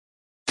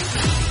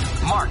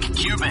Mark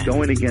Cuban.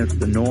 Going against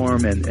the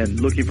norm and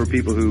looking for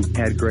people who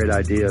had great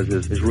ideas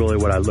is really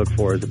what I look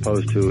for, as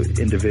opposed to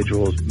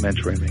individuals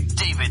mentoring me.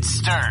 David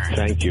Stern.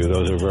 Thank you.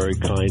 Those are very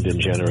kind and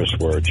generous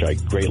words. I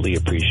greatly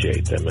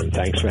appreciate them, and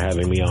thanks for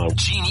having me on.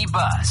 Jeannie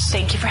Buss.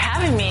 Thank you for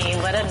having me.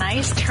 What a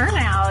nice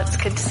turnout. It's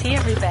good to see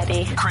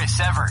everybody. Chris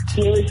Evert.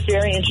 It was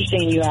very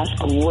interesting. You asked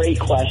great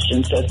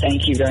questions, so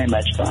thank you very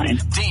much, Brian.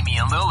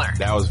 Damian Lillard.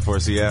 That was for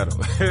Seattle.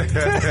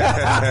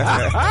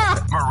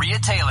 Maria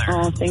Taylor.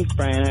 Oh, thanks,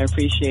 Brian. I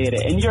appreciate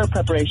it. And your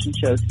preparation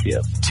shows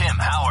too. Tim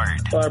Howard.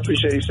 Well, I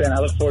appreciate you saying. I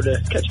look forward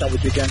to catching up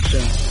with you again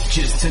soon.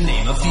 Just to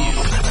name a few.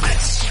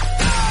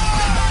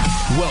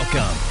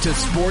 Welcome to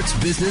Sports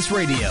Business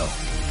Radio.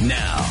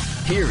 Now,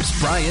 here's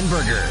Brian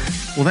Berger.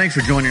 Well, thanks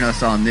for joining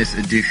us on this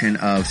edition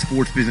of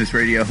Sports Business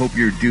Radio. Hope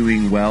you're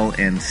doing well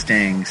and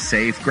staying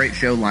safe. Great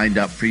show lined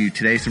up for you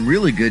today. Some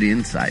really good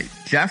insight.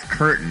 Jeff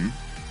Curtin,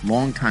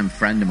 longtime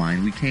friend of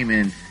mine, we came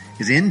in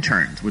as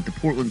interns with the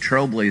Portland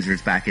Trail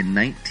Blazers back in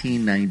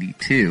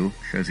 1992.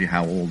 Shows you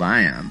how old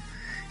I am.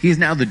 He is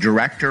now the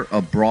director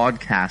of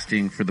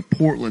broadcasting for the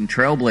Portland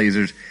Trail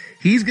Blazers.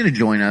 He's going to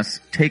join us,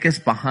 take us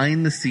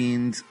behind the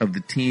scenes of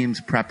the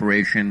team's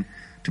preparation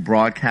to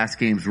broadcast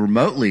games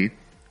remotely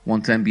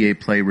once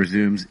NBA play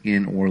resumes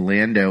in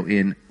Orlando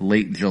in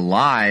late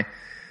July.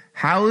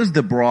 How is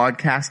the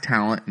broadcast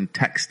talent and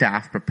tech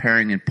staff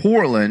preparing in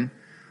Portland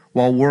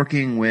while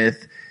working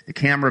with the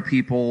camera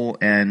people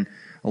and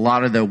a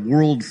lot of the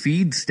world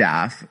feed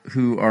staff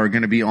who are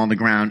going to be on the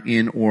ground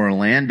in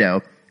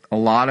Orlando? A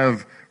lot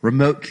of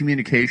remote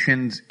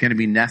communications going to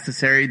be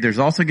necessary. There's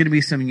also going to be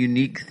some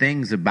unique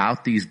things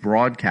about these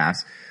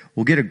broadcasts.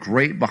 We'll get a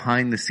great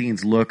behind the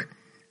scenes look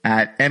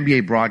at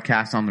NBA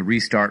broadcasts on the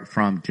restart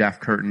from Jeff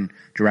Curtin,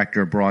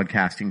 director of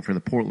broadcasting for the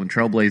Portland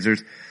Trail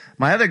Blazers.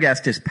 My other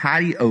guest is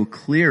Patty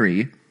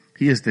O'Cleary.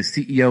 He is the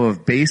CEO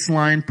of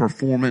Baseline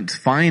Performance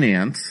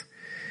Finance.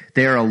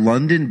 They are a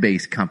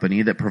London-based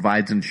company that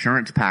provides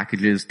insurance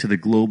packages to the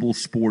global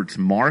sports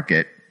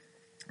market.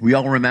 We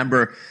all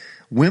remember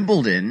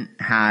Wimbledon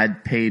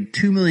had paid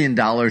 $2 million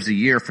a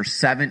year for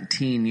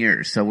 17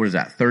 years. So what is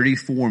that?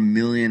 $34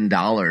 million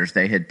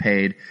they had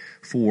paid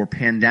for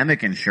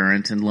pandemic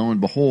insurance. And lo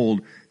and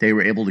behold, they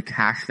were able to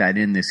cash that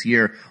in this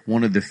year.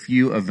 One of the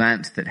few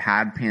events that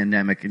had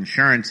pandemic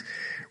insurance.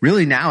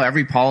 Really now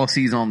every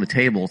policy is on the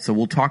table. So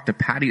we'll talk to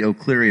Patty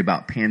O'Cleary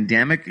about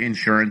pandemic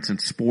insurance and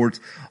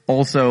sports.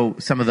 Also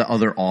some of the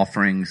other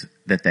offerings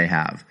that they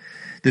have.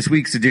 This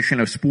week's edition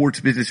of Sports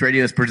Business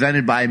Radio is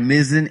presented by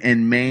Mizzen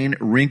and Main,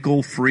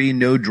 wrinkle-free,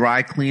 no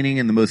dry cleaning,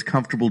 and the most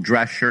comfortable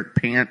dress shirt,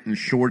 pant, and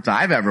shorts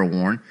I've ever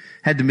worn.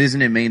 Head to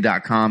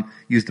mizzenandmain.com.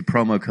 Use the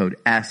promo code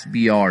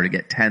SBR to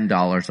get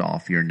 $10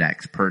 off your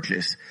next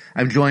purchase.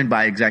 I'm joined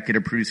by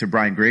executive producer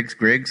Brian Griggs.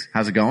 Griggs,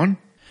 how's it going?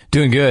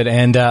 Doing good,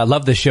 and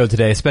love this show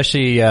today,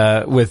 especially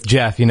with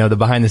Jeff, you know, the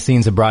behind the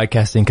scenes of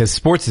broadcasting, because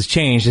sports has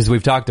changed, as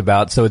we've talked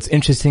about, so it's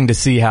interesting to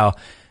see how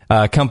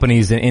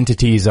companies and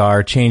entities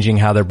are changing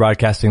how they're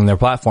broadcasting their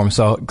platform.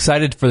 So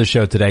excited for the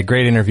show today.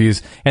 Great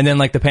interviews. And then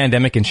like the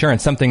pandemic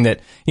insurance, something that,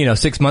 you know,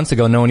 6 months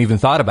ago no one even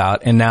thought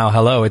about, and now,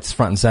 hello, it's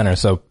front and center.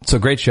 So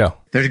great show.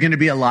 There's going to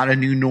be a lot of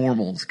new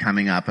normals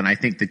coming up, and I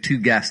think the two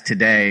guests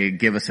today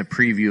give us a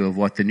preview of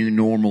what the new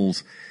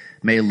normals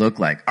may look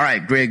like. All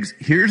right, Griggs,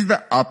 here's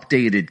the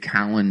updated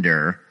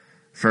calendar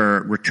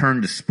for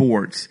return to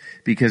sports,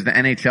 because the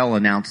NHL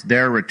announced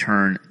their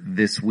return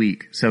this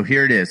week. So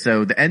here it is.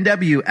 So the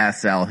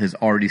NWSL has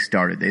already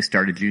started. They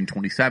started June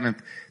 27th.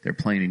 They're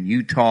playing in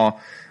Utah.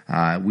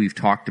 We've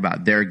talked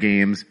about their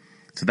games.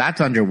 So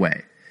that's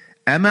underway.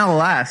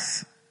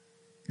 MLS,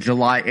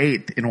 July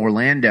 8th in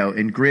Orlando.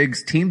 And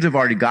Griggs, teams have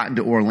already gotten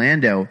to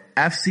Orlando.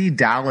 FC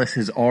Dallas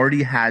has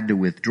already had to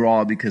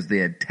withdraw because they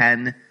had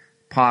 10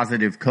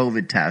 positive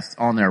COVID tests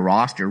on their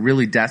roster,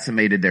 really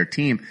decimated their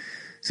team.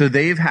 So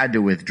they've had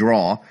to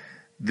withdraw.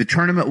 The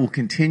tournament will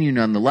continue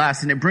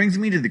nonetheless. And it brings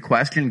me to the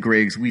question,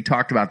 Griggs, we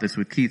talked about this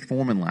with Keith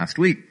Foreman last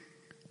week.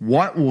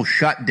 What will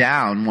shut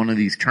down one of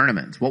these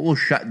tournaments? What will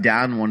shut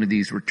down one of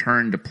these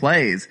return to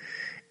plays?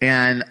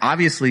 And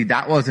obviously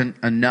that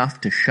wasn't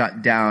enough to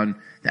shut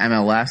down the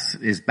MLS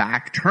is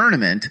back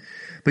tournament.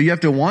 But you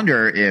have to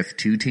wonder if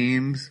 2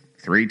 teams,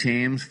 3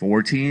 teams,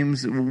 4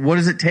 teams, what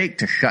does it take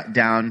to shut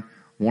down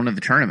one of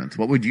the tournaments?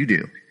 What would you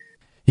do?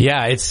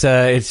 Yeah, it's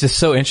just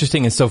so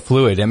interesting and so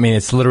fluid. I mean,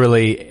 it's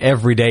literally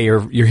every day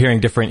you're hearing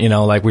different, you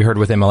know, like we heard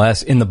with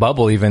MLS in the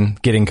bubble, even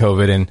getting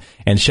COVID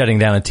and shutting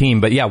down a team.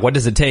 But yeah, what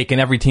does it take?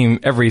 And every team,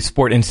 every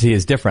sport entity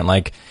is different.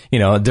 Like, you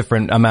know, a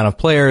different amount of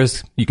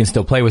players. You can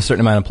still play with a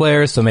certain amount of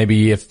players. So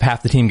maybe if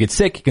half the team gets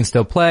sick, you can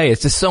still play.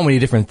 It's just so many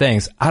different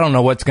things. I don't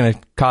know what's going to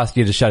cost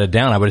you to shut it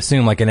down. I would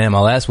assume like an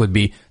MLS would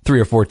be 3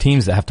 or 4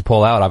 teams that have to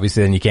pull out.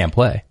 Obviously, then you can't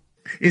play.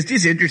 It's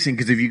just interesting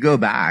because if you go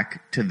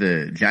back to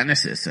the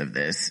genesis of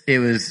this, it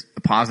was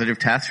a positive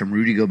test from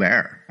Rudy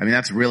Gobert. I mean,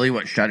 that's really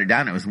what shut it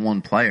down. It was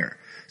one player.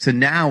 So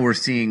now we're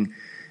seeing,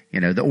 you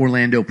know, the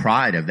Orlando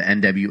Pride of the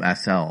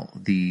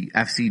NWSL, the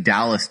FC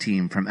Dallas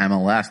team from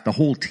MLS. The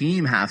whole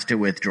team has to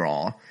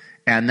withdraw,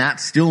 and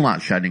that's still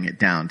not shutting it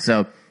down.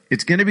 So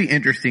it's going to be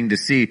interesting to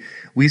see.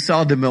 We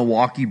saw the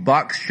Milwaukee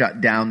Bucks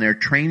shut down their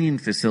training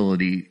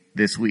facility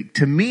this week.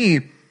 To me,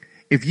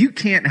 if you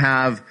can't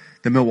have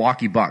the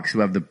Milwaukee Bucks, who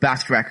have the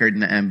best record in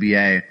the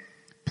NBA,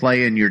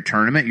 play in your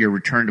tournament, your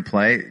return to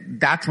play,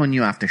 that's when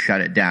you have to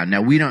shut it down.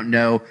 Now, we don't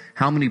know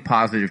how many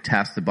positive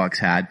tests the Bucks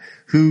had,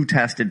 who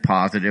tested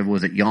positive.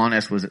 Was it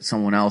Giannis? Was it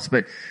someone else?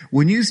 But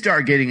when you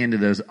start getting into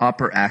those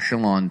upper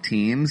echelon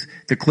teams,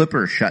 the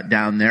Clippers shut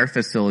down their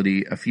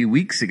facility a few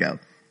weeks ago.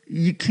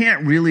 You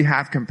can't really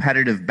have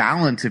competitive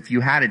balance if you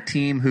had a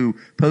team who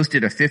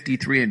posted a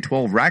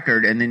 53-12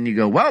 record and then you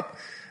go, well,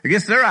 I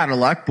guess they're out of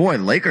luck. Boy,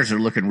 the Lakers are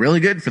looking really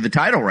good for the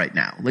title right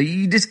now. Like,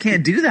 you just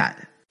can't do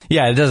that.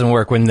 Yeah, it doesn't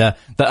work when the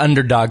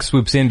underdog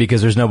swoops in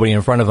because there's nobody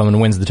in front of them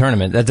and wins the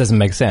tournament. That doesn't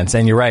make sense.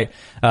 And you're right.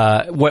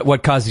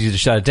 What causes you to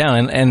shut it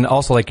down? And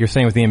also, like you're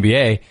saying with the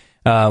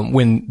NBA,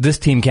 when this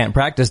team can't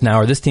practice now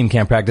or this team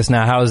can't practice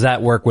now, how does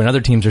that work when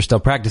other teams are still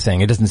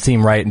practicing? It doesn't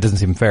seem right and doesn't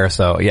seem fair.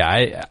 So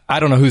yeah, I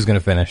don't know who's going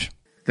to finish.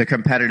 The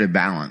competitive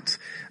balance.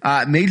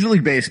 Major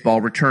League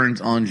Baseball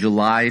returns on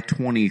July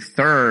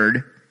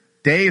 23rd.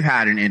 Dave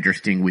had an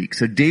interesting week.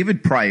 So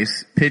David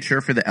Price,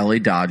 pitcher for the LA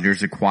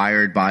Dodgers,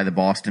 acquired by the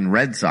Boston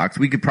Red Sox.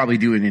 We could probably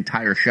do an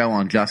entire show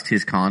on just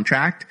his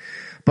contract.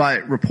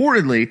 But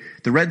reportedly,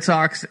 the Red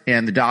Sox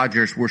and the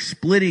Dodgers were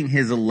splitting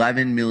his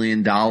 $11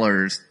 million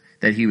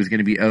that he was going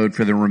to be owed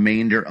for the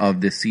remainder of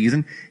this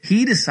season.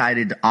 He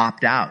decided to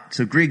opt out.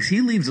 So Griggs,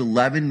 he leaves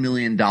 $11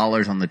 million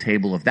on the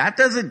table. If that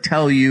doesn't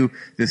tell you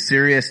the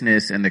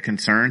seriousness and the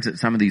concerns that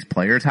some of these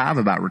players have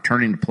about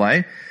returning to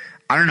play,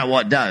 I don't know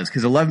what does,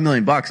 because $11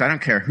 million, I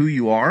don't care who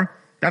you are,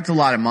 that's a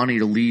lot of money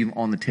to leave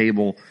on the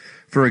table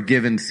for a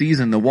given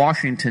season. The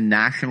Washington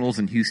Nationals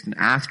and Houston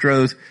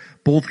Astros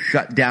both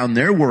shut down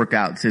their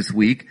workouts this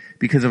week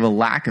because of a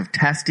lack of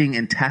testing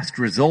and test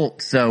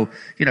results. So,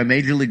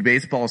 Major League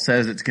Baseball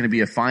says it's going to be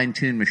a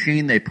fine-tuned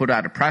machine. They put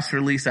out a press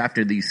release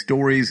after these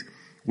stories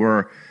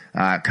were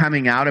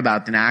coming out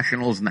about the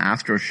Nationals and the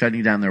Astros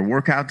shutting down their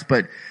workouts,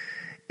 but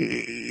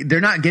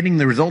they're not getting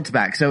the results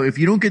back. So if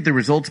you don't get the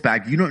results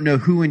back, you don't know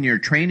who in your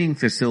training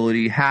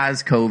facility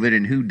has COVID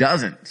and who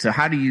doesn't. So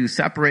how do you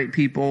separate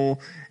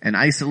people and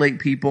isolate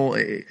people?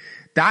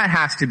 That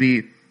has to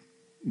be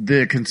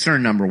the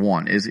concern number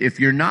one, is if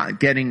you're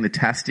not getting the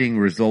testing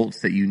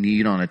results that you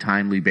need on a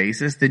timely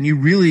basis, then you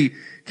really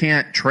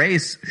can't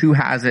trace who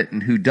has it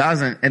and who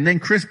doesn't. And then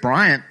Chris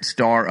Bryant,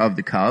 star of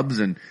the Cubs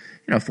and,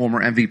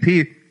 former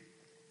MVP,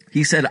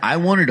 he said, I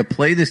wanted to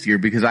play this year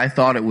because I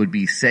thought it would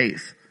be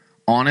safe.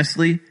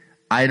 Honestly,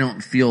 I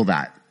don't feel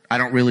that. I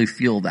don't really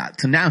feel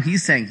that. So now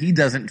he's saying he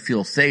doesn't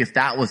feel safe.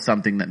 That was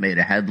something that made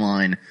a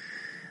headline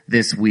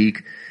this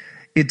week.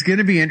 It's going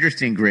to be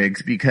interesting,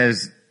 Griggs,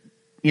 because,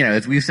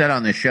 as we've said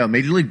on this show,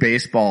 Major League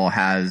Baseball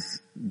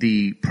has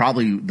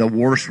probably the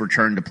worst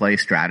return to play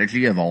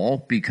strategy of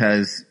all,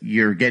 because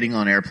you're getting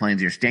on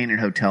airplanes, you're staying in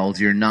hotels,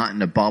 you're not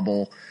in a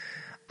bubble.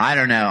 I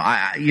don't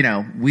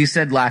know. We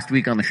said last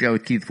week on the show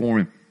with Keith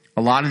Foreman,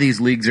 a lot of these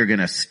leagues are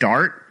going to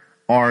start.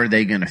 Are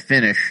they going to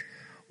finish?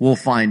 We'll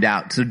find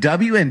out. So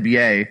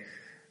WNBA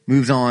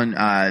moves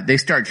on. They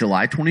start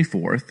July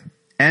 24th.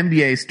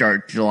 NBA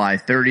start July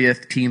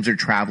 30th. Teams are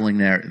traveling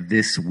there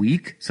this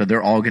week. So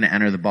they're all going to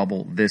enter the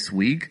bubble this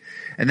week.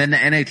 And then the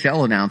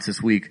NHL announced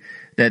this week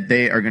that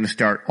they are going to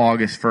start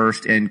August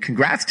 1st. And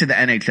congrats to the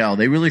NHL.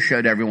 They really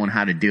showed everyone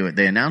how to do it.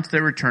 They announced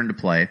their return to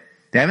play.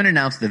 They haven't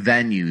announced the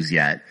venues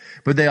yet,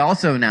 but they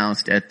also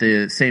announced at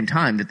the same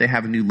time that they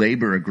have a new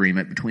labor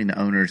agreement between the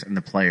owners and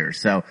the players.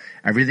 So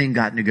everything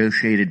got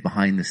negotiated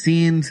behind the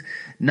scenes.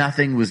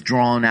 Nothing was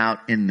drawn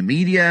out in the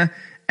media,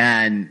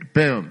 and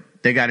boom,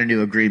 they got a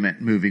new agreement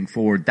moving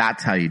forward.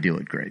 That's how you do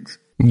it, Griggs.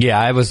 Yeah,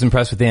 I was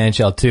impressed with the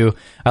NHL too.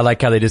 I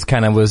like how they just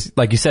kind of was,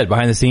 like you said,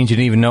 behind the scenes. You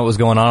didn't even know what was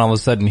going on. All of a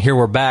sudden, here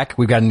we're back.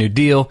 We've got a new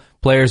deal.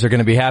 Players are going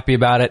to be happy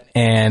about it,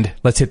 and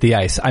let's hit the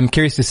ice. I'm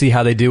curious to see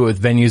how they do it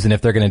with venues and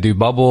if they're going to do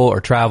bubble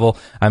or travel.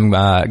 I'm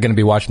going to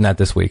be watching that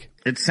this week.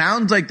 It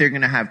sounds like they're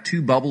going to have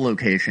 2 bubble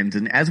locations,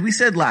 and as we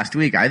said last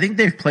week, I think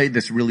they've played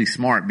this really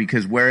smart,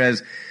 because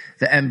whereas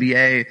the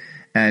NBA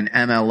and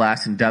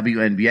MLS and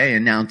WNBA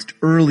announced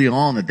early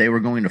on that they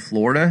were going to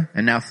Florida,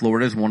 and now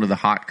Florida is one of the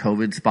hot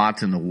COVID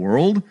spots in the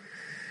world,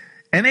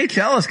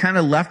 NHL has kind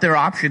of left their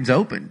options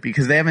open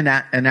because they haven't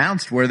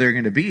announced where they're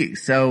going to be.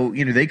 So,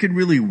 they could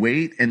really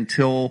wait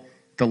until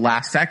the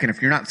last second.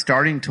 If you're not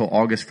starting till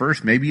August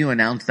 1st, maybe you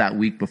announce that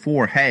week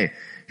before, hey,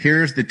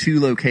 here's the 2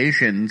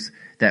 locations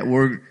that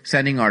we're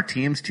sending our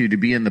teams to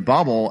be in the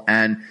bubble.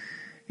 And,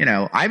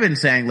 I've been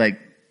saying,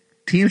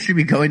 teams should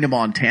be going to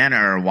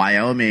Montana or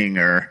Wyoming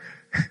or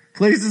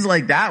places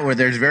like that where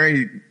there's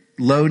very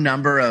low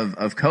number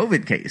of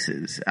COVID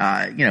cases.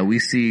 We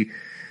see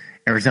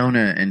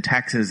Arizona and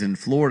Texas and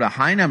Florida,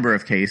 high number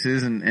of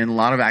cases, and a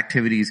lot of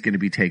activity is going to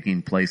be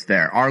taking place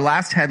there. Our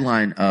last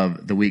headline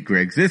of the week,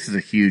 Griggs, this is a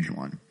huge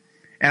one.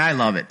 And I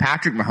love it.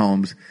 Patrick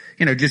Mahomes,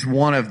 just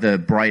one of the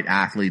bright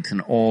athletes in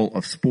all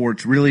of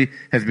sports, really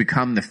has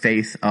become the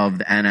face of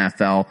the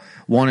NFL,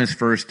 won his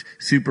first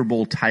Super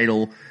Bowl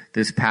title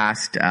this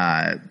past,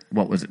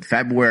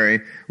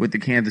 February with the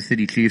Kansas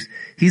City Chiefs.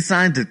 He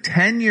signs a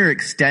 10-year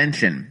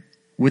extension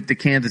with the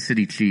Kansas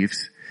City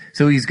Chiefs.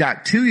 So he's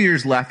got 2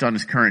 years left on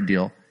his current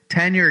deal,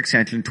 10-year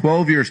extension,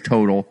 12 years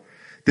total.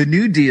 The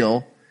new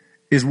deal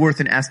is worth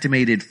an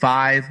estimated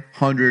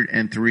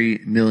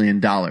 $503 million.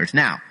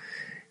 Now,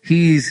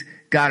 he's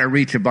got to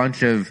reach a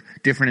bunch of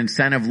different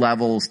incentive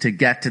levels to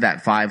get to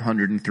that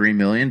 $503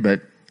 million,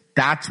 but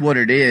that's what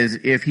it is.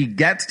 If he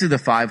gets to the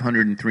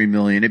 $503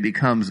 million, it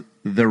becomes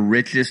the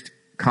richest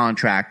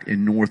contract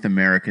in North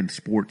American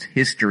sports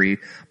history.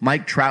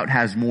 Mike Trout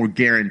has more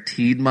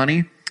guaranteed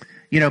money.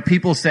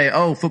 People say,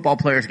 football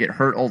players get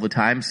hurt all the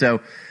time.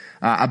 So,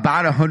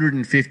 about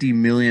 $150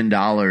 million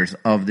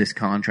of this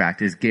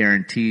contract is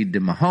guaranteed to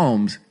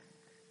Mahomes.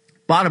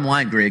 Bottom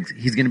line, Griggs,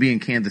 he's going to be in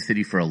Kansas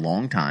City for a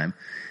long time.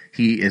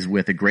 He is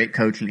with a great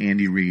coach in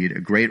Andy Reid,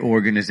 a great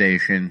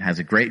organization, has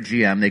a great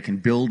GM. They can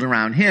build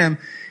around him.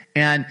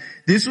 And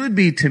this would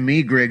be, to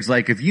me, Griggs,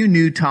 like if you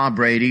knew Tom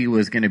Brady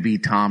was going to be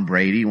Tom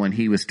Brady when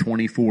he was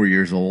 24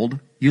 years old,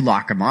 you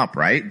lock him up,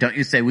 right? Don't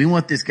you say, we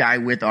want this guy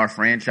with our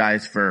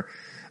franchise for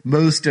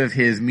most of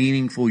his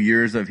meaningful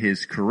years of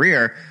his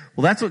career?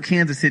 Well, that's what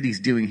Kansas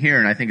City's doing here,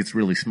 and I think it's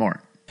really smart.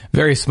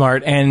 Very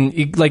smart.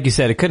 And like you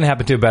said, it couldn't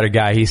happen to a better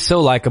guy. He's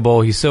so likable.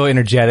 He's so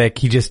energetic.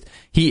 He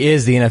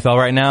is the NFL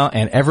right now,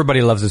 and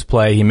everybody loves his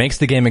play. He makes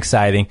the game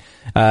exciting.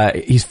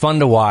 He's fun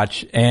to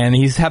watch, and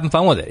he's having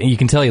fun with it. And you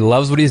can tell he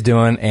loves what he's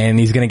doing, and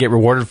he's going to get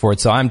rewarded for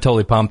it. So I'm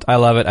totally pumped. I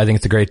love it. I think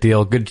it's a great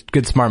deal.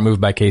 Good smart move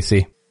by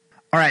KC.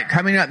 All right,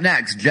 coming up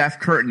next, Jeff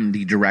Curtin,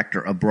 the director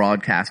of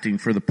broadcasting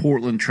for the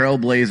Portland Trail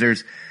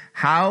Blazers.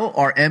 How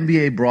are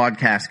NBA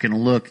broadcasts going to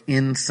look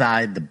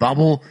inside the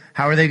bubble?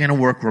 How are they going to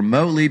work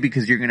remotely?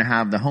 Because you're going to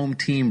have the home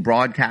team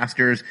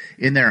broadcasters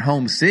in their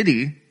home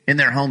city, in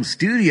their home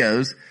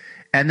studios,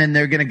 and then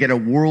they're going to get a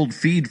world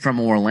feed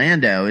from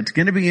Orlando. It's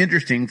going to be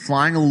interesting,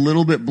 flying a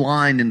little bit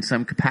blind in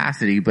some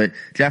capacity, but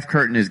Jeff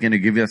Curtin is going to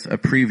give us a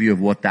preview of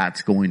what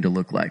that's going to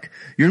look like.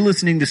 You're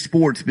listening to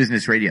Sports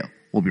Business Radio.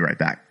 We'll be right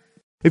back.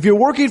 If you're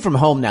working from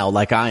home now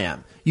like I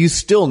am, you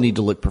still need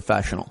to look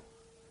professional.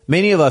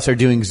 Many of us are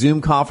doing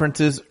Zoom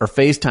conferences or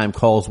FaceTime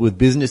calls with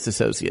business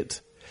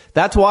associates.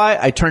 That's why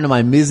I turn to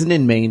my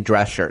Mizzen & Main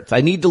dress shirts.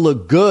 I need to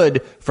look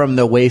good from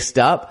the waist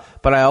up,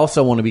 but I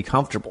also want to be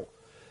comfortable.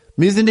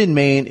 Mizzen &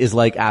 Main is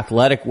like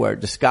athletic wear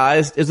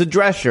disguised as a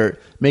dress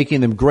shirt,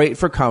 making them great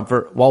for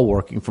comfort while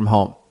working from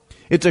home.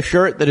 It's a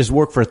shirt that has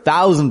worked for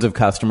thousands of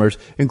customers,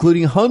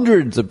 including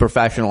hundreds of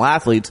professional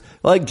athletes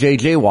like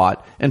J.J.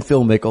 Watt and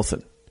Phil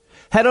Mickelson.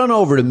 Head on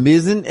over to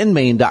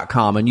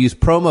mizzenandmain.com and use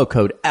promo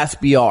code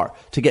SBR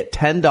to get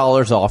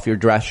 $10 off your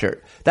dress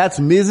shirt. That's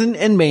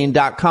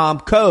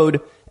mizzenandmain.com,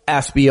 code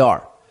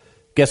SBR.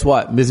 Guess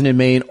what? Mizzen &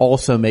 Main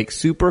also makes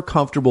super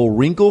comfortable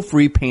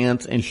wrinkle-free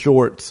pants and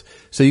shorts,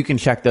 so you can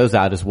check those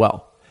out as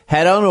well.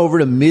 Head on over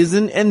to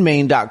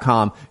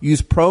mizzenandmain.com,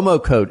 use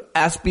promo code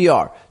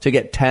SBR to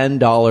get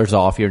 $10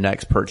 off your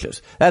next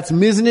purchase. That's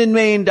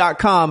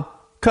mizzenandmain.com,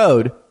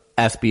 code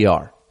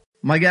SBR.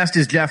 My guest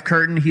is Jeff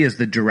Curtin. He is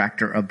the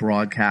director of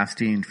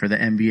broadcasting for the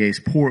NBA's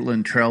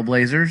Portland Trail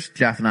Blazers.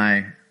 Jeff and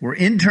I were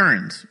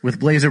interns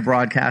with Blazer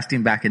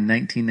Broadcasting back in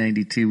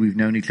 1992. We've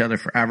known each other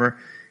forever.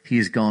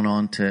 He's gone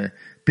on to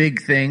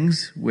big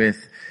things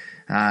with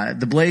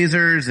the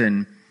Blazers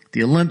and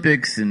the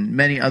Olympics and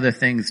many other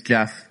things.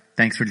 Jeff,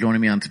 thanks for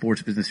joining me on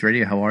Sports Business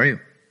Radio. How are you?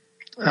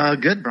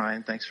 Good,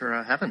 Brian. Thanks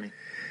for having me.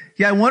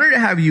 Yeah, I wanted to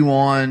have you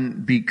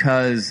on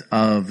because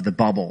of the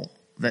bubble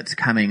that's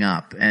coming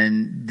up.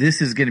 And this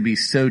is going to be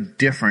so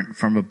different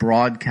from a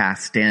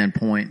broadcast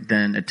standpoint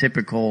than a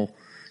typical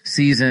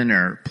season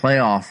or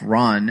playoff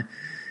run.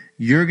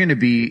 You're going to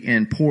be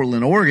in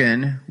Portland,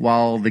 Oregon,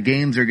 while the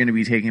games are going to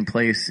be taking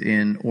place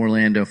in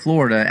Orlando,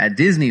 Florida at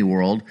Disney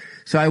World.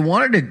 So I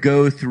wanted to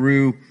go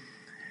through,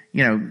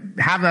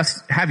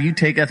 have you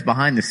take us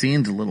behind the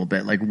scenes a little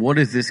bit. Like, what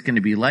is this going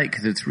to be like?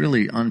 Because it's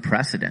really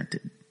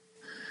unprecedented.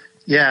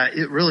 Yeah,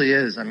 it really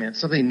is. I mean,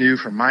 it's something new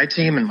for my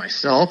team and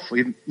myself.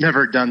 We've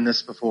never done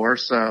this before.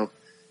 So,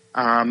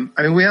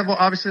 we have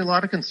obviously a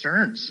lot of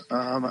concerns,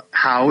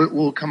 how it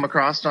will come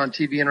across on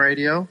TV and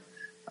radio,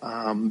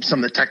 some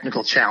of the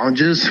technical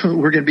challenges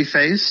we're going to be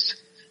faced.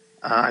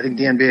 I think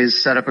the NBA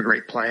has set up a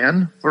great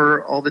plan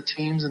for all the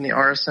teams and the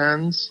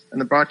RSNs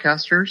and the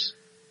broadcasters.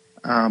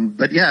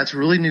 But yeah, it's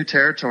really new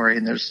territory.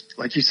 And there's,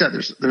 like you said,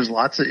 there's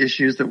lots of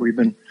issues that we've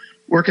been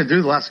working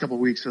through the last couple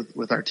of weeks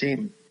with our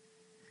team.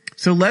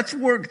 So let's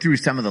work through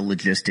some of the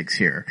logistics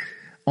here.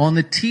 On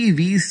the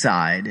TV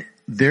side,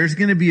 there's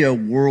going to be a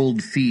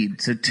world feed.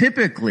 So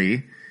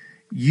typically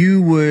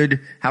you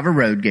would have a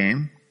road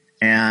game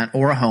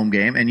or a home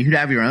game, and you'd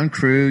have your own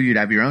crew, you'd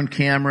have your own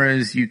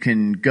cameras, you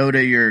can go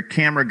to your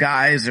camera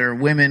guys or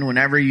women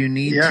whenever you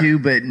need to,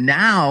 but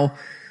now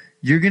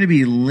you're going to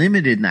be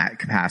limited in that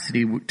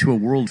capacity to a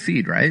world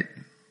feed, right?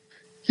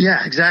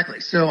 Yeah, exactly.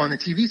 So on the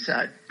TV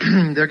side,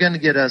 they're going to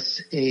get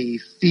us a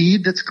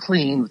feed that's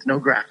clean with no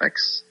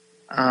graphics.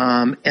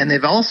 And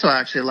they've also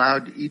actually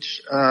allowed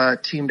each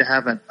team to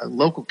have a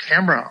local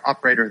camera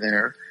operator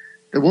there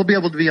that we'll be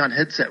able to be on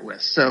headset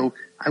with. So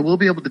I will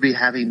be able to be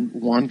having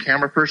one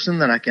camera person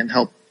that I can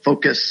help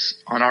focus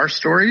on our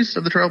stories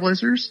of the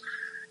Trailblazers.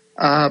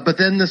 But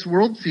then this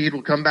world feed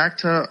will come back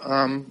to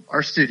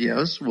our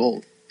studios.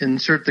 We'll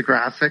insert the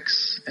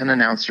graphics and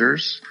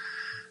announcers,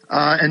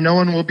 and no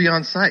one will be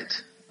on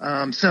site.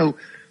 So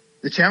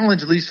the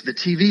challenge, at least for the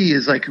TV,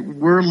 is like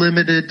we're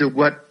limited to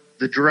what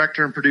the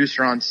director and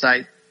producer on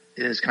site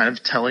is kind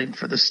of telling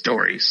for the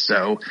story.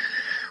 So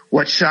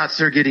what shots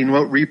they're getting,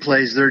 what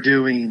replays they're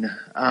doing.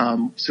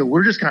 So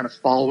we're just kind of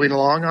following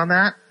along on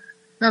that.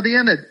 Now, the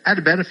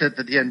added benefit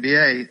that the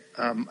NBA,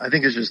 I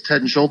think, is just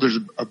head and shoulders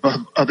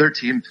above other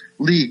team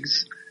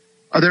leagues.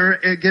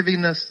 They're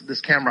giving us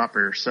this camera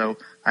operator, so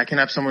I can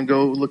have someone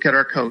go look at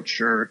our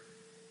coach or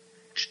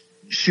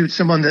shoot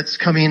someone that's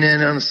coming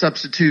in on a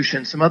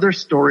substitution, some other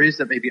stories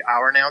that maybe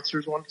our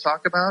announcers want to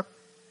talk about.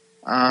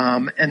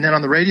 And then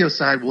on the radio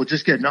side, we'll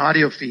just get an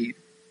audio feed,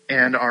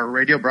 and our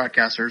radio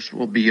broadcasters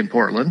will be in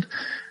Portland,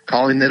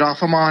 calling it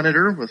off a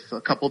monitor with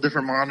a couple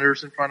different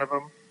monitors in front of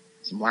them,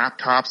 some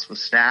laptops with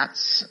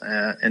stats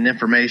and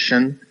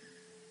information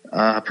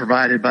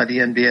provided by the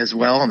NBA as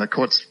well on the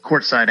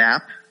Courtside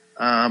app.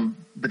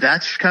 But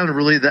that's kind of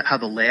really how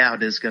the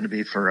layout is going to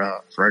be for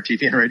our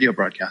TV and radio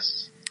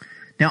broadcasts.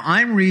 Now,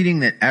 I'm reading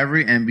that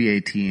every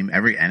NBA team,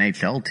 every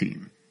NHL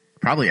team,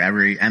 probably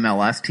every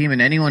MLS team,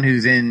 and anyone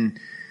who's in,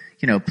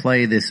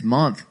 play this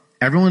month,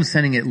 everyone's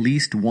sending at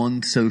least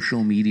one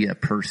social media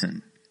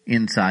person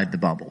inside the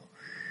bubble.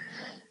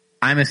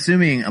 I'm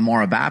assuming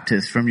Amara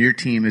Baptist from your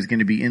team is going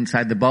to be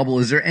inside the bubble.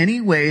 Is there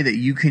any way that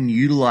you can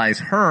utilize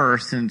her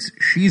since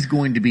she's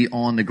going to be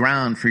on the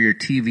ground for your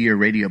TV or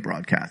radio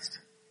broadcast?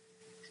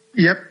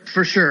 Yep,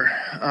 for sure.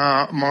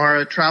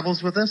 Amara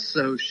travels with us,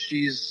 so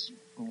she's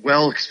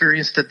well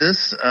experienced at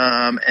this,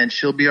 and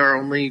she'll be our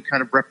only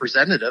kind of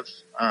representative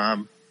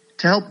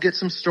to help get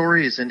some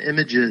stories and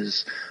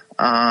images,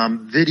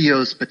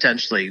 videos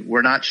potentially.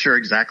 We're not sure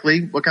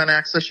exactly what kind of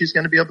access she's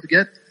going to be able to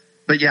get.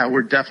 But yeah,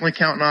 we're definitely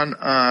counting on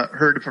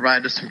her to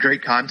provide us some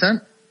great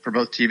content for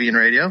both TV and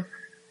radio.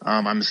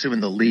 I'm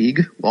assuming the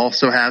league will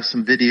also have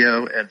some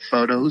video and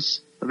photos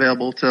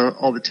available to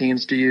all the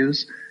teams to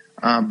use.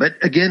 But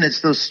again,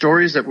 it's those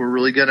stories that we're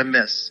really going to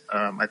miss.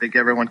 I think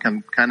everyone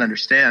can kind of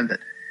understand that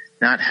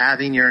not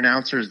having your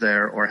announcers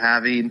there or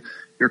having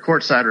your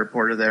courtside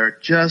reporter there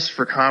just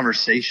for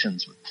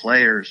conversations with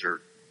players or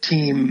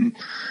team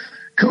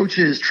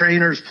coaches,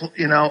 trainers,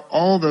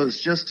 all those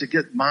just to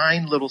get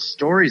mine little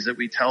stories that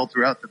we tell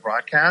throughout the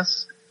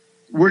broadcasts,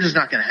 we're just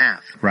not going to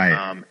have.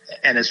 Right.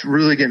 And it's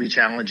really going to be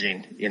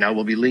challenging.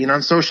 We'll be leaning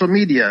on social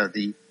media,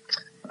 the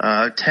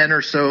 10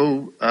 or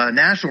so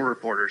national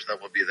reporters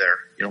that will be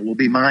there. We'll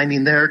be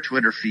mining their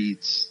Twitter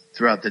feeds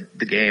throughout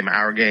the game,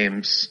 our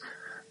games,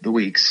 the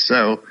weeks.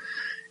 So,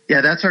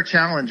 yeah, that's our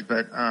challenge.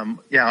 But,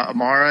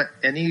 Amara,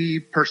 any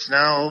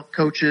personnel,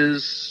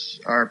 coaches,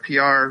 our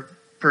PR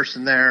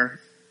person there,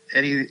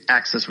 any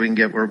access we can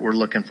get, we're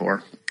looking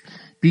for.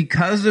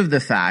 Because of the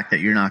fact that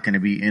you're not going to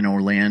be in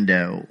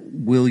Orlando,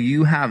 will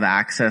you have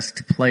access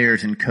to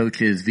players and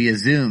coaches via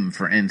Zoom,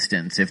 for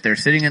instance? If they're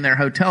sitting in their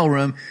hotel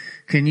room,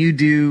 can you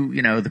do,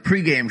 the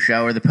pregame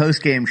show or the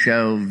postgame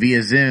show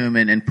via Zoom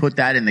and put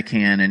that in the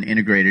can and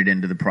integrate it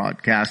into the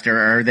broadcast? Or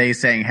are they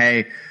saying,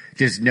 hey,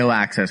 just no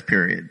access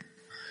period?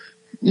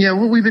 Yeah,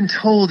 what we've been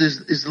told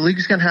is the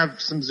league's going to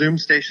have some Zoom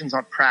stations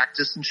on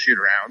practice and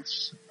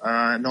shoot-arounds,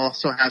 and they'll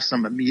also have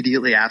some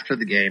immediately after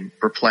the game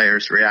for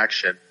players'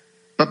 reaction.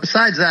 But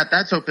besides that,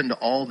 that's open to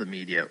all the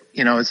media.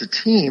 As a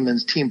team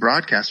and team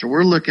broadcaster,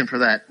 we're looking for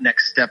that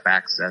next step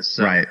access.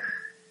 So,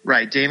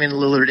 right. Damian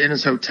Lillard in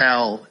his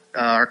hotel,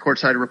 our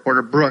courtside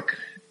reporter, Brooke,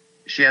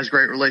 she has a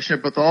great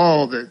relationship with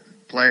all the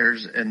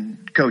players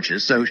and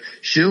coaches. So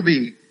she'll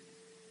be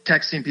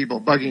texting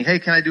people, bugging, hey,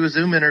 can I do a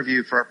Zoom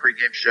interview for our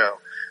pregame show?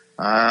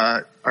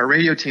 Our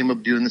radio team will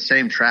be doing the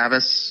same,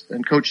 Travis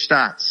and Coach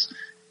Stotts.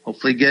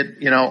 Hopefully get,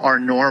 our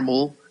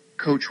normal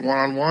coach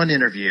one-on-one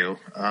interview.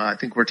 I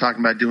think we're talking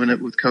about doing it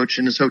with coach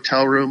in his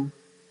hotel room,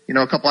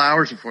 a couple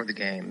hours before the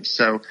game.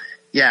 So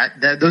yeah,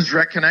 those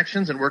direct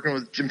connections and working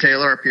with Jim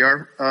Taylor, our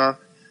PR,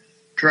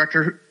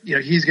 director,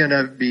 he's going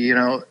to be,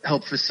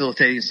 help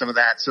facilitating some of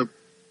that. So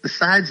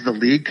besides the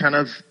league kind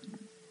of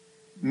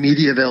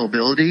media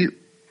availability,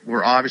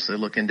 we're obviously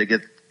looking to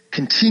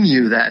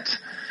continue that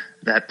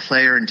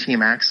player and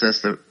team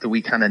access that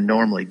we kind of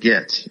normally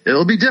get.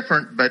 It'll be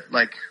different, but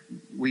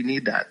we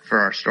need that for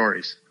our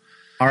stories.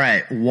 All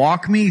right.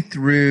 Walk me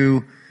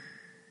through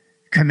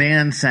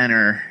Command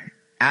Center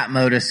at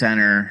Moda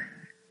Center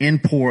in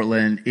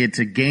Portland. It's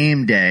a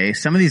game day.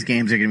 Some of these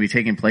games are going to be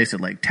taking place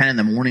at 10 in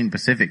the morning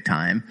Pacific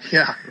time.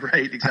 Yeah,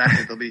 right.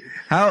 Exactly. There'll be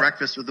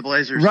breakfast with the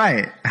Blazers.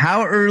 Right.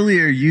 How early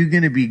are you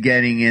going to be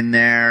getting in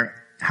there?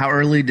 How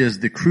early does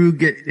the crew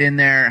get in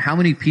there? How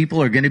many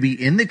people are going to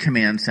be in the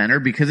command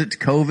center? Because it's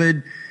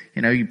COVID,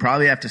 you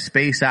probably have to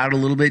space out a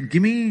little bit.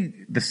 Give me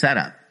the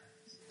setup.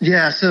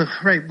 Yeah, so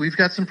right, we've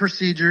got some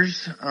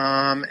procedures,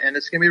 and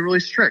it's going to be really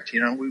strict.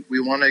 You know,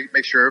 we want to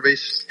make sure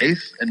everybody's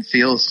safe and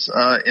feels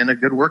in a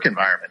good work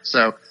environment.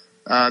 So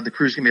the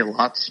crew's going to be a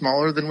lot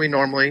smaller than we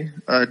normally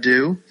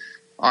do.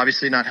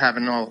 Obviously, not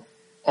having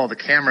all the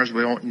cameras,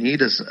 we won't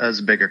need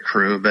as big a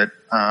crew, but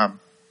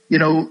you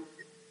know,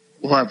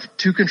 we'll have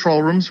 2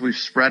 control rooms. We've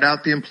spread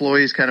out the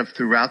employees kind of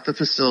throughout the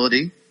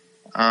facility.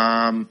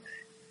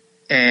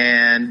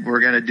 And we're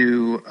going to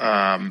do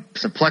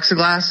some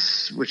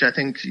plexiglass, which I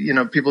think, you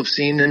know, people have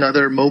seen in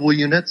other mobile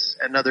units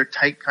and other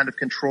tight kind of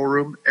control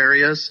room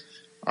areas.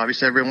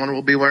 Obviously, everyone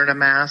will be wearing a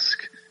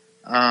mask.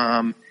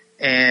 And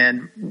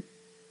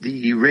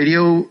the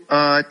radio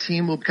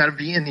team will kind of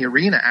be in the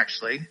arena,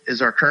 actually,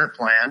 is our current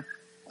plan,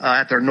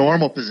 at their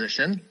normal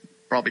position.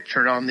 Probably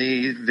turn on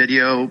the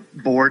video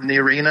board in the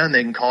arena, and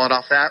they can call it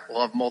off that.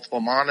 We'll have multiple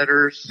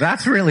monitors.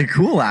 That's really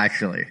cool,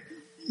 actually.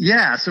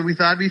 Yeah, so we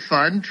thought it'd be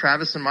fun.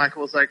 Travis and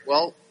Michael was like,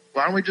 well,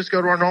 why don't we just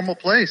go to our normal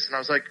place? And I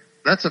was like,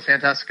 that's a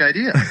fantastic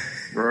idea.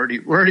 We're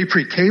already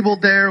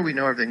pre-cabled there. We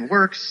know everything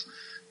works.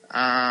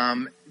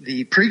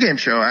 The pregame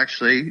show,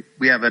 actually,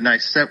 we have a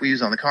nice set we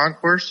use on the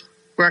concourse.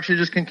 We're actually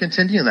just going to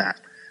continue that.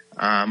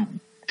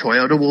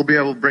 Toyota will be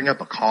able to bring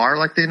up a car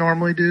like they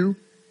normally do.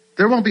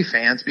 There won't be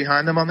fans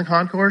behind them on the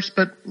concourse,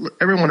 but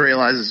everyone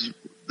realizes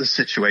the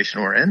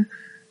situation we're in.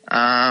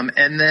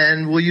 And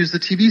then we'll use the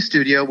TV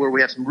studio where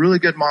we have some really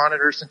good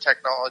monitors and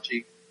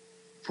technology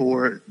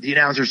for the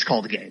announcers to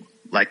call the game.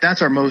 Like,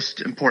 that's our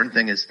most important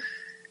thing, is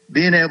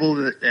being able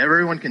to,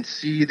 everyone can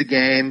see the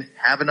game,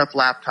 have enough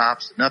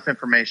laptops, enough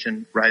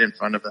information right in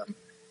front of them,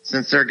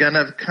 since they're going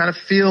to kind of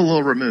feel a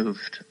little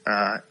removed,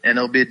 and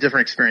it'll be a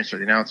different experience for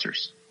the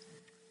announcers.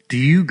 Do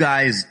you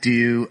guys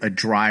do a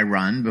dry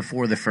run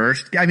before the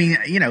first? I mean,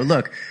 you know,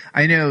 look,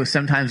 I know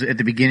sometimes at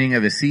the beginning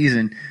of a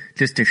season,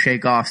 just to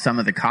shake off some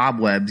of the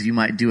cobwebs, you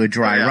might do a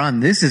dry run.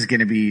 This is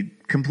going to be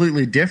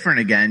completely different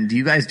again. Do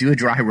you guys do a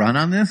dry run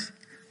on this?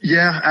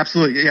 Yeah,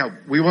 absolutely. Yeah,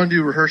 we want to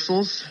do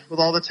rehearsals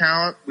with all the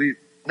talent. We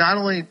not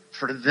only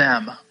for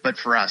them, but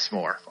for us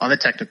more on the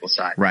technical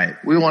side. Right.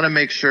 We want to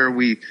make sure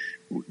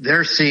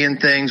they're seeing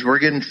things. We're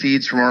getting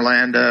feeds from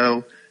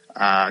Orlando.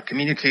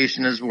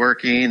 Communication is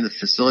working. The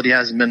facility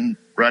hasn't been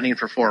running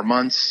for 4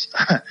 months.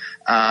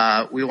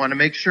 We want to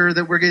make sure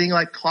that we're getting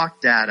like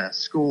clock data,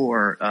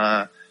 score,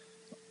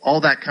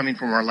 all that coming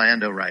from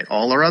Orlando, right?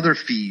 All our other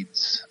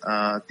feeds.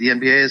 The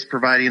NBA is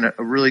providing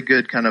a really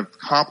good kind of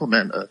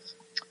complement of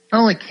not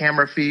only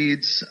camera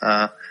feeds,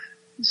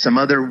 some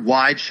other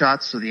wide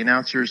shots so the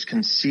announcers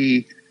can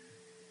see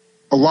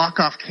a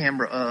lock-off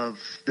camera of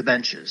the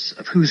benches,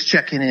 of who's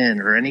checking in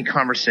or any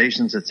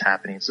conversations that's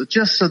happening. So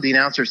just so the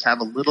announcers have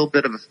a little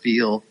bit of a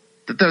feel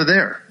that they're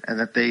there and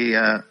that they,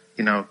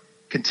 you know,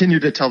 continue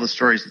to tell the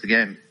stories of the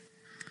game.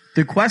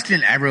 The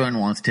question everyone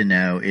wants to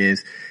know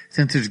is,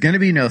 since there's going to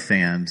be no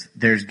fans,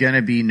 there's going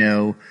to be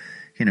no,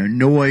 you know,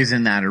 noise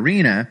in that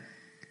arena,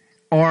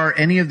 are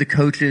any of the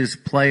coaches,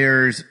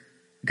 players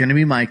going to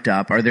be mic'd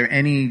up? Are there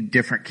any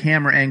different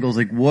camera angles?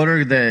 Like, what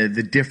are the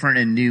different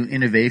and new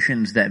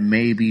innovations that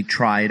may be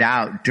tried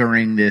out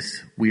during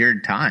this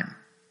weird time?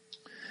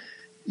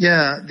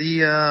 Yeah, the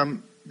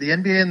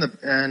NBA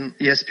and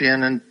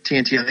ESPN and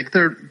TNT, I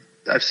think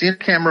I've seen a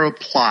camera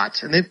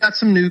plot, and they've got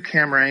some new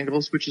camera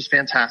angles, which is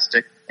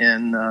fantastic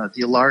in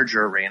the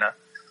larger arena.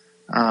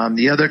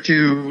 The other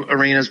 2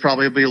 arenas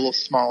probably will be a little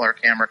smaller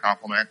camera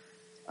complement.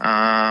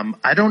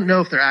 I don't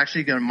know if they're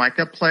actually going to mic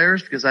up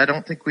players, because I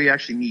don't think we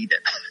actually need it.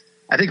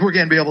 I think we're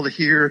going to be able to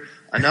hear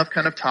enough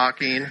kind of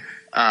talking,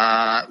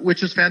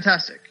 which is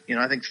fantastic. You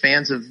know, I think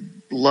fans have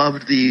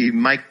loved the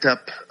mic'd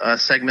up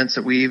segments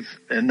that we've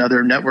and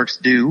other networks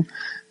do.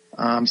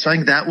 So I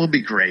think that will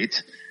be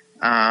great.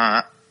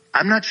 I'm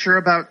not sure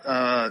about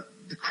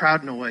the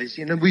crowd noise.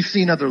 You know, we've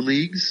seen other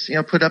leagues, you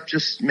know, put up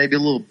just maybe a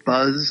little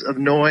buzz of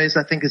noise.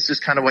 I think it's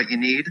just kind of what you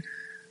need.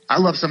 I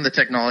love some of the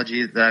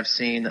technology that I've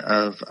seen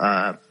of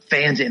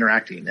fans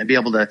interacting and be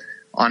able to,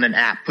 on an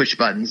app, push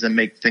buttons and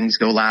make things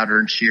go louder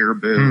and cheer or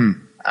boo.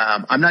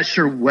 I'm not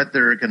sure what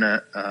they're going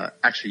to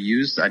actually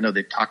use. I know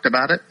they've talked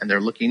about it and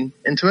they're looking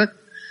into it.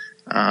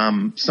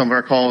 Some of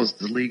our calls,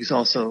 the league's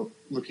also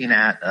looking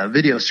at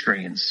video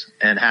screens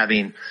and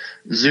having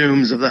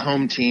Zooms of the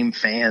home team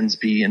fans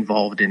be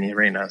involved in the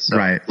arena. So,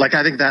 like,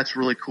 I think that's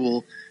really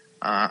cool.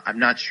 I'm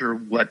not sure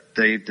what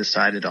they've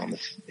decided on the,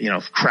 you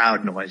know,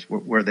 crowd noise,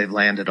 where they've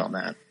landed on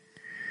that.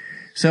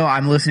 So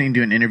I'm listening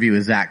to an interview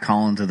with Zach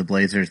Collins of the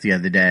Blazers the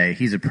other day.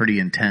 He's a pretty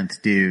intense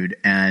dude.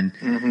 And,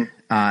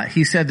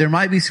 he said there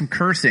might be some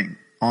cursing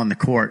on the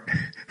court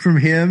from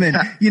him. And,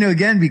 you know,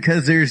 again,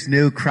 because there's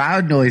no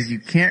crowd noise, you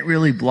can't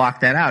really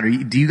block that out.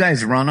 Do you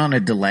guys run on a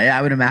delay?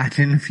 I would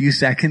imagine a few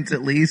seconds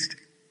at least.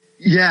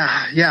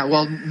 Yeah.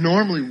 Well,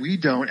 normally we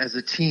don't as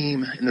a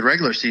team in the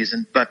regular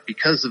season, but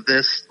because of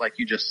this, like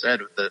you just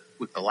said,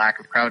 with the lack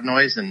of crowd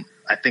noise, and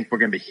I think we're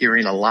going to be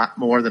hearing a lot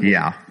more than we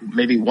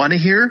maybe want to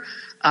hear.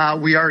 All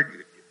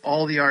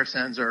the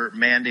RSNs are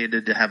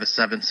mandated to have a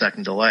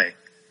 7-second delay.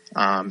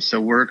 So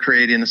we're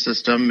creating a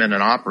system and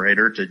an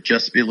operator to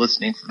just be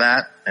listening for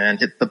that and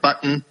hit the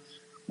button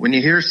when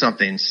you hear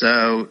something.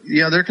 So,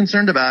 they're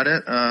concerned about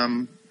it.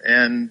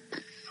 And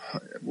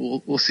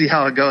we'll see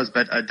how it goes,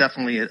 but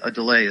definitely a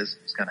delay is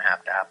going to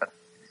have to happen.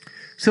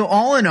 So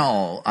all in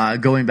all,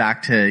 going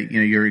back to,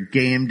 your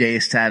game day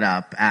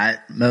setup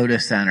at Moda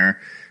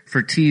Center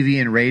for TV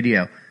and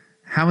radio,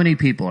 how many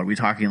people are we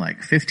talking?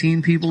 Like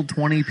 15 people,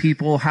 20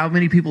 people? How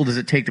many people does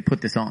it take to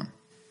put this on?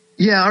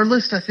 Yeah, our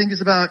list, I think,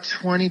 is about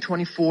 20,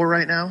 24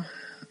 right now.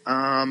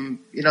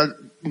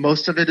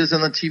 Most of it is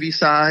on the TV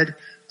side.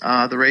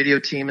 The radio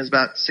team is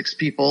about 6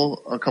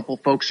 people. A couple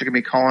folks are going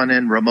to be calling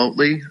in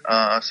remotely,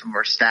 some of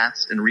our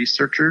stats and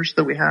researchers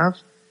that we have.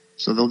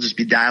 So they'll just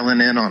be dialing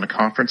in on a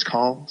conference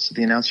call so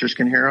the announcers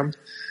can hear them.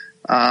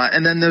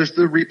 And then there's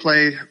the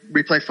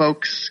replay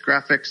folks,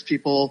 graphics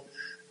people,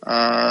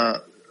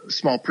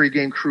 small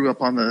pregame crew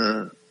up on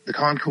the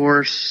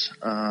concourse,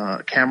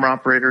 camera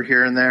operator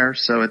here and there.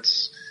 So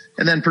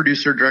and then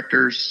producer,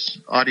 directors,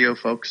 audio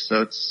folks.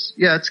 So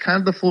it's kind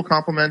of the full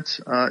complement.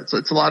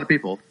 It's a lot of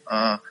people,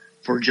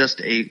 for just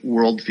a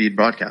world feed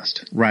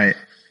broadcast. Right.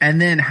 And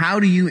then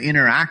how do you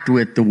interact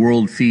with the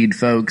world feed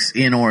folks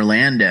in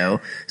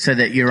Orlando so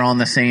that you're on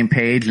the same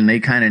page and they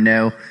kind of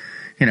know,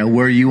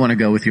 where you want to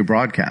go with your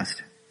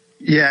broadcast?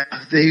 Yeah,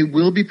 they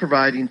will be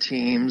providing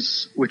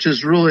teams, which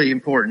is really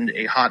important,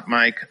 a hot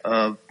mic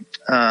of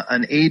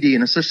an AD,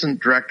 an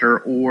assistant director,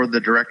 or the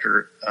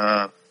director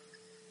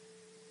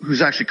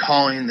who's actually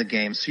calling the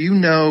game.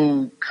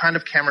 So kind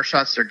of camera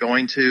shots they're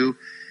going to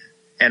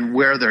and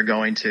where they're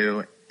going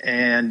to.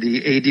 And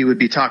the AD would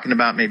be talking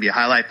about maybe a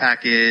highlight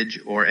package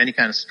or any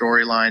kind of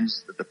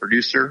storylines that the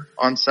producer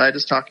on site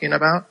is talking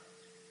about.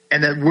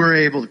 And then we're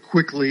able to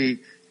quickly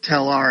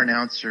tell our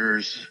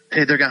announcers,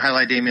 hey, they're going to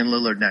highlight Damian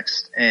Lillard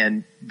next.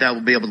 And that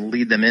will be able to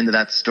lead them into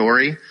that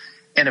story.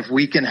 And if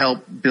we can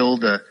help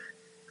build a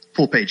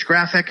full page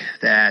graphic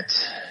that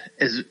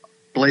is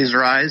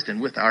blazerized and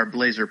with our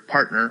Blazer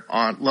partner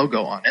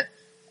logo on it,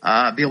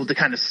 be able to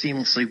kind of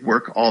seamlessly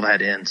work all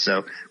that in.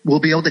 So we'll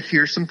be able to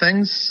hear some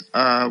things,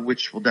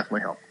 which will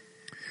definitely help.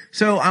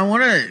 So I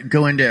want to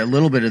go into a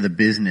little bit of the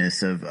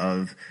business of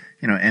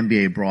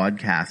NBA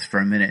broadcasts for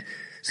a minute.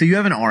 So you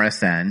have an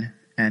RSN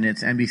and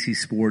it's NBC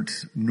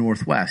Sports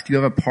Northwest. You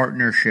have a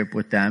partnership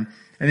with them.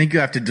 I think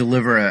you have to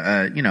deliver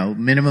a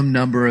minimum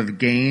number of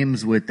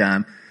games with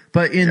them.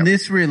 But in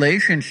this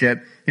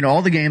relationship,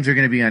 all the games are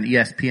going to be on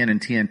ESPN and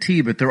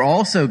TNT, but they're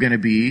also going to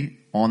be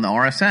on the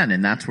RSN,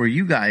 and that's where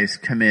you guys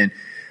come in.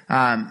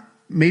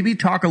 Maybe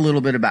talk a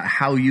little bit about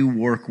how you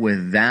work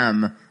with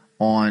them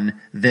on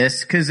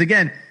this, because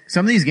again,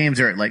 some of these games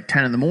are at like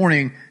 10 in the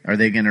morning. Are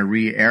they going to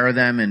re-air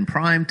them in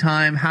prime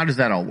time? How does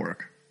that all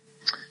work?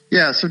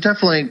 Yeah, so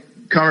definitely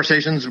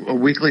conversations, a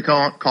weekly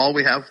call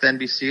we have with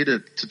NBC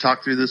to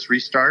talk through this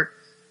restart,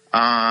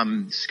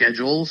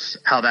 schedules,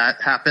 how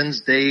that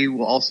happens. They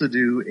will also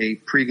do a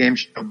pregame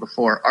show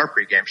before our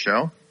pregame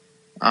show.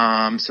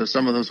 So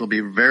some of those will be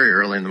very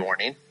early in the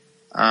morning.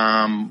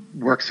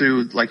 Work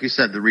through, like you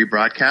said, the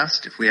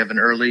rebroadcast. If we have an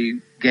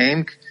early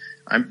game,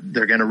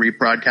 they're going to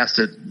rebroadcast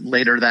it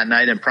later that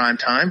night in prime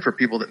time for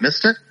people that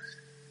missed it.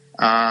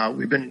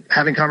 We've been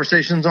having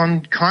conversations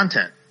on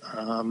content.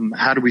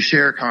 How do we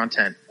share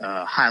content?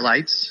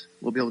 Highlights.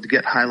 We'll be able to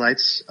get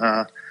highlights,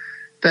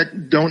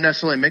 that don't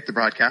necessarily make the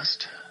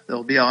broadcast.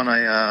 They'll be on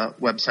a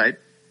website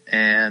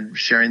and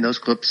sharing those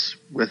clips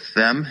with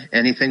them.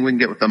 Anything we can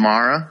get with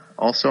Amara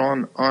also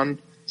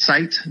on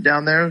site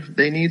down there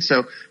they need.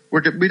 So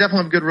we definitely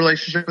have a good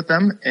relationship with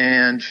them.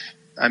 And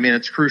I mean,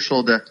 it's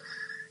crucial to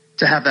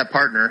have that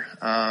partner.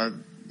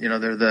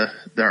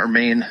 They're our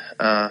main,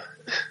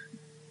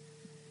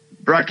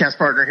 broadcast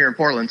partner here in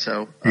Portland.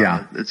 So,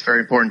 it's very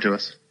important to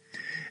us.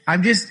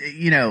 I'm just,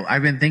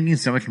 I've been thinking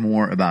so much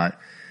more about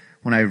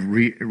when I've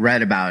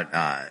read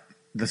about,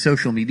 the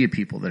social media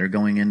people that are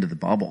going into the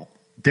bubble.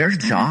 Their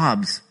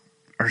jobs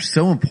are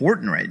so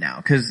important right now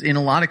because in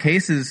a lot of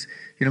cases,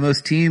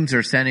 most teams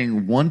are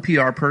sending one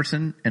PR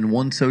person and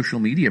one social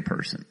media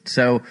person.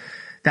 So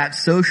that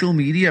social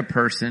media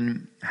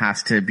person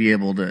has to be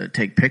able to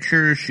take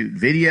pictures, shoot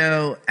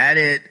video,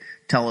 edit,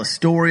 tell a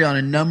story on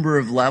a number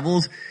of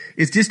levels.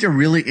 It's just a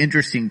really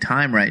interesting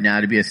time right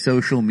now to be a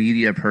social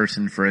media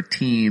person for a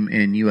team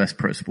in U.S.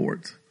 pro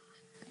sports.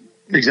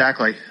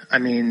 Exactly. I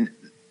mean,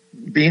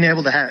 being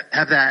able to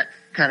have that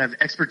kind of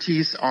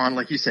expertise on,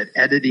 like you said,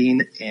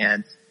 editing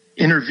and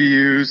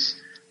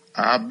interviews,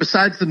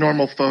 besides the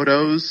normal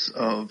photos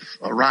of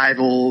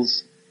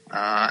arrivals,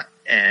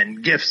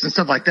 and gifts and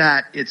stuff like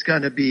that, it's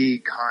going to be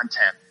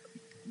content,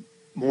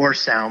 more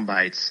sound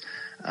bites,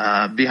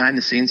 behind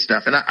the scenes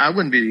stuff. And I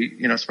wouldn't be,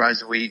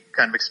 surprised if we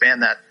kind of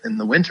expand that in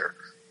the winter,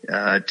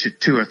 to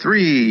 2 or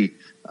 3,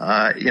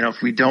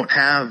 if we don't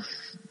have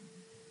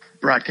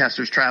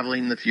broadcasters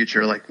traveling in the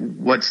future, like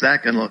what's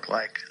that going to look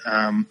like?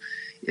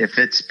 If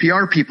it's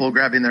PR people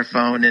grabbing their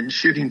phone and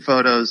shooting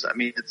photos, I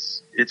mean,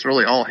 it's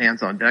really all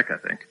hands on deck, I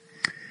think.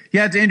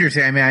 Yeah, it's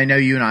interesting. I mean, I know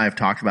you and I have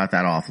talked about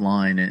that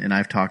offline, and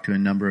I've talked to a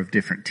number of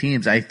different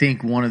teams. I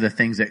think one of the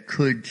things that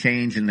could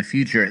change in the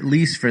future, at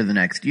least for the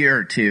next year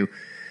or two,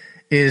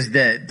 is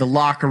that the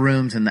locker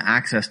rooms and the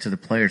access to the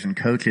players and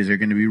coaches are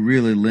going to be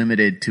really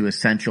limited to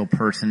essential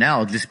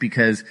personnel just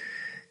because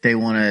they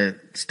want to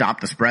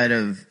stop the spread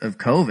of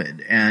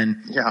COVID.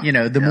 And,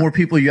 the more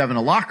people you have in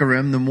a locker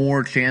room, the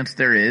more chance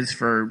there is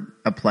for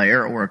a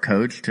player or a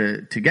coach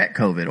to get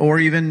COVID, or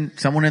even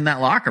someone in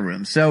that locker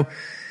room. So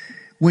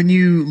when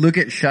you look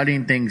at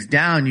shutting things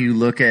down, you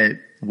look at,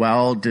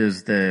 well,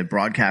 does the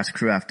broadcast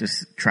crew have to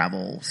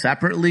travel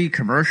separately,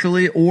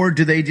 commercially, or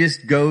do they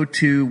just go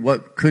to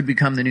what could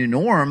become the new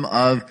norm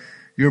of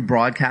you're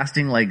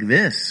broadcasting like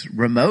this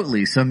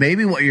remotely? So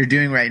maybe what you're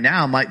doing right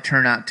now might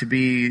turn out to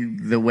be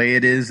the way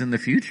it is in the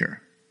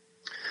future.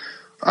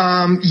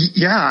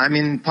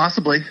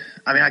 Possibly.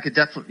 I could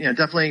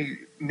definitely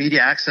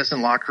media access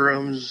in locker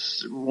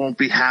rooms won't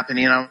be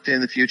happening, I don't think,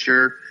 in the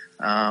future.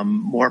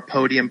 More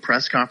podium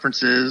press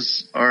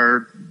conferences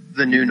are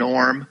the new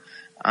norm.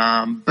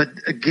 But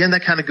again,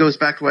 that kind of goes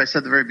back to what I said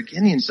at the very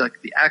beginning. It's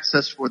like the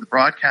access for the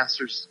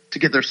broadcasters to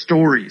get their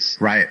stories.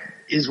 Right.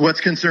 Is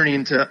what's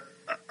concerning to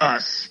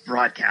us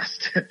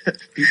broadcast.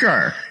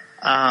 Sure.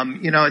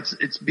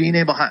 It's being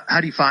able,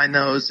 how do you find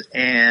those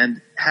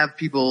and have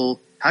people,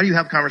 how do you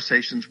have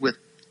conversations with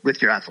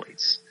your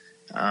athletes?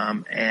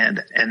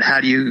 And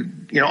how do you,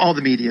 all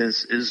the media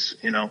is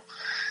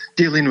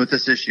dealing with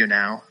this issue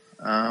now.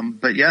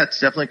 But yeah, it's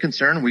definitely a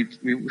concern. We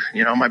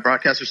my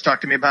broadcasters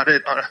talk to me about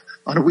it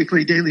on a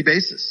weekly, daily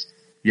basis.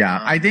 Yeah.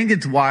 I think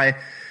it's why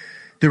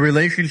the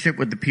relationship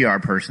with the PR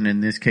person, in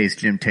this case,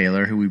 Jim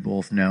Taylor, who we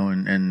both know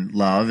and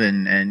love,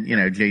 and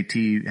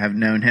JT, have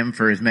known him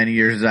for as many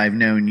years as I've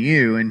known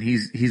you, and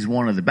he's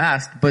one of the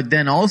best. But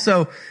then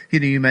also,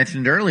 you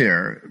mentioned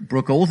earlier,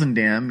 Brooke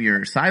Olzendam,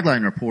 your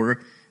sideline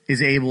reporter,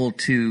 is able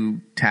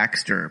to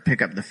text or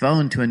pick up the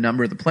phone to a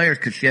number of the players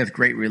because she has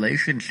great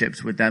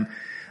relationships with them.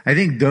 I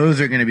think those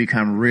are going to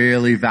become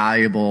really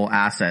valuable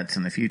assets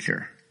in the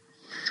future.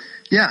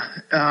 Yeah,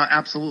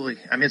 absolutely.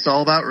 It's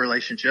all about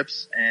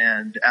relationships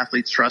and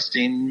athletes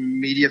trusting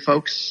media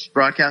folks,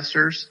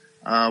 broadcasters,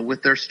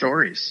 with their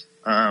stories.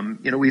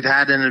 We've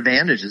had an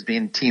advantage as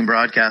being team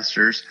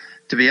broadcasters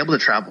to be able to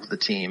travel with the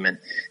team and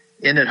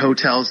in at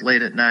hotels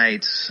late at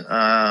night,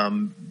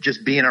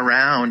 just being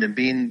around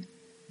and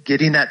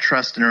getting that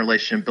trust and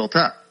relationship built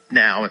up.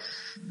 Now, if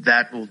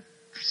that will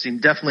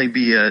definitely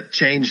be a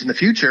change in the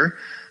future,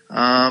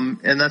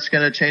 and that's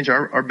going to change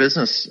our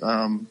business,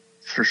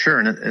 for sure.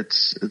 And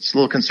it's a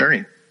little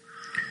concerning.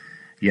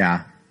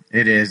 Yeah,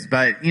 it is.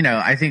 But,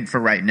 I think for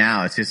right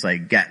now, it's just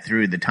like get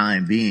through the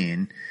time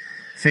being,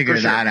 figure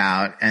that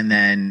out. And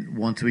then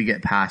once we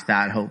get past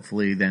that,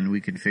 hopefully then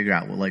we can figure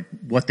out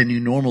what the new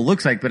normal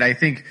looks like. But I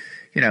think,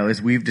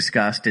 as we've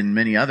discussed and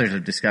many others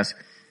have discussed,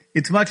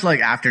 it's much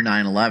like after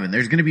 9/11.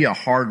 There's going to be a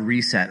hard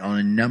reset on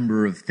a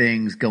number of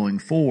things going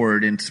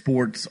forward in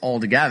sports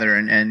altogether.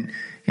 And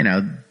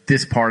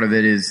this part of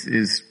it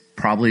is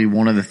probably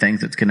one of the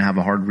things that's going to have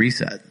a hard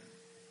reset.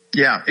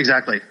 Yeah,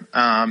 exactly.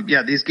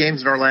 These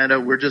games in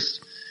Orlando, we're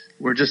just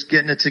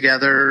getting it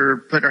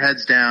together, putting our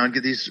heads down,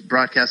 get these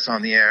broadcasts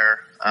on the air,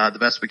 the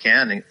best we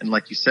can. And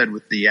like you said,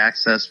 with the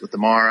access with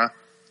Amara,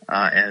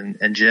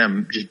 and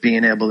Jim, just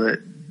being able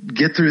to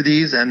get through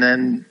these and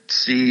then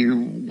see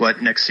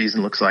what next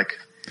season looks like,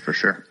 for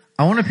sure.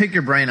 I want to pick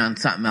your brain on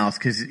something else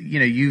because,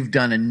 you've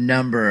done a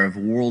number of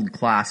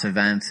world-class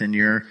events in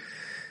your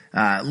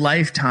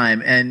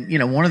lifetime. And,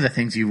 one of the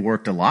things you've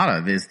worked a lot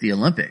of is the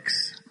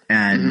Olympics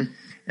and,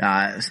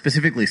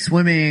 specifically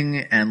swimming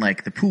and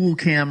like the pool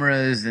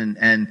cameras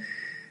and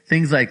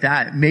things like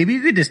that. Maybe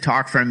you could just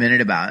talk for a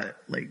minute about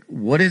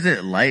what is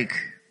it like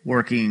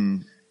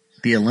working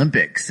the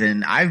Olympics?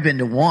 And I've been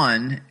to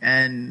one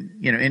and,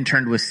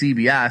 interned with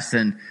CBS,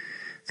 and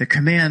the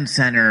command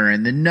center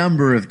and the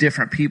number of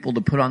different people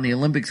to put on the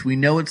Olympics. We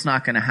know it's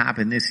not going to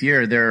happen this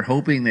year. They're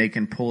hoping they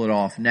can pull it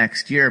off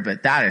next year,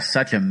 but that is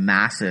such a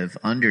massive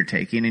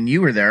undertaking. And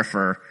you were there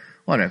for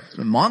a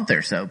month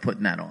or so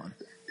putting that on.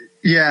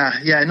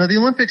 Yeah. No, the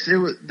Olympics,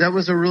 that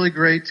was a really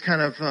great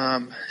kind of,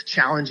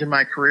 challenge in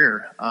my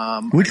career.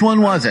 Which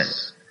one was it?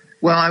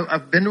 Well,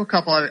 I've been to a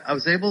couple. I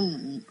was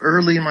able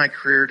early in my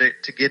career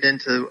to get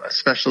into a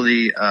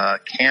specialty,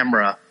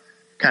 camera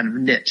kind of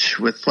niche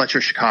with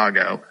Fletcher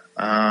Chicago.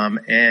 We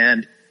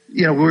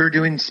were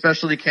doing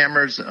specialty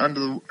cameras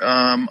under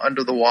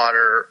the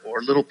water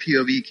or little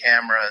POV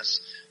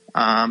cameras.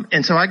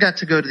 And so I got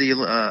to go to the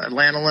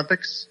Atlanta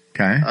Olympics,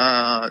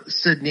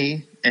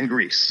 Sydney, and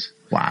Greece.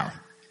 Wow.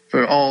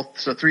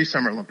 So 3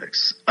 Summer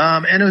Olympics.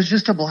 And it was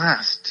just a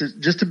blast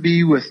to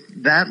be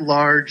with that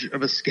large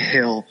of a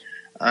scale,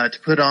 to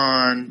put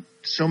on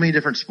so many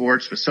different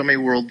sports with so many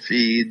world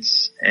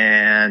feeds.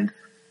 And,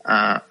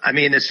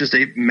 it's just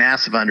a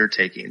massive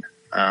undertaking.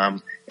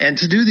 And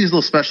to do these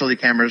little specialty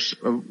cameras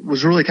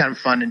was really kind of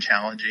fun and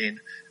challenging.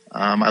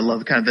 I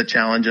love kind of the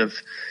challenge of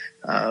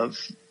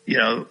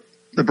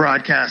the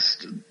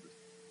broadcast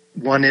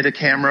wanted a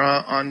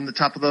camera on the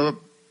top of the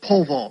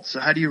pole vault.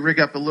 So how do you rig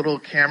up a little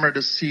camera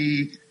to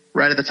see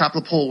right at the top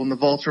of the pole when the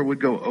vaulter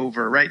would go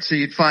over, right? So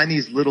you'd find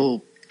these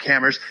little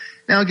cameras.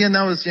 Now again,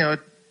 that was,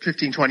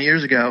 15, 20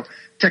 years ago.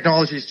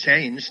 Technology's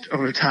changed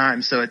over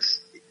time. So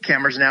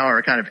cameras now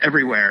are kind of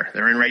everywhere.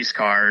 They're in race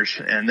cars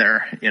and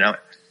they're,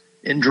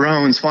 in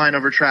drones flying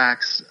over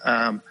tracks.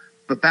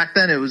 But back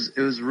then it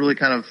was really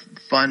kind of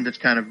fun to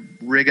kind of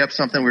rig up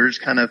something. We were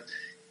just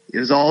it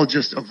was all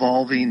just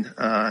evolving.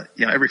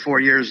 Every 4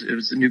 years it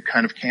was a new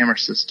kind of camera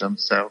system.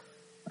 So,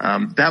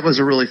 that was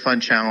a really fun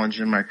challenge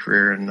in my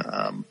career. And,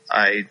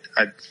 I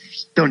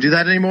don't do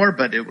that anymore,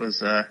 but it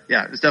was,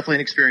 it was definitely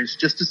an experience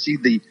just to see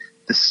the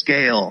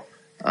scale,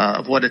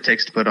 of what it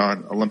takes to put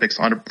on Olympics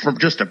from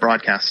just a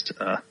broadcast,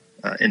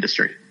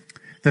 industry.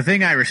 The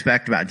thing I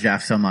respect about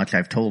Jeff so much,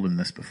 I've told him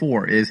this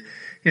before, is,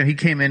 he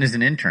came in as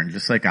an intern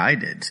just like I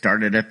did,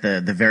 started at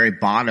the very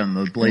bottom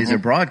of Blazer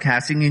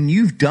Broadcasting, and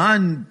you've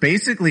done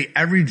basically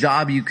every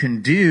job you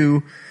can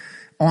do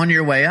on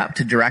your way up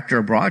to director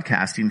of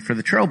broadcasting for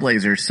the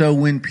Trailblazers. So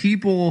when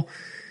people,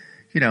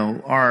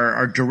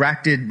 are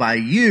directed by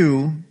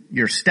you,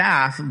 your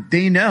staff,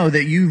 they know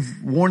that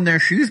you've worn their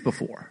shoes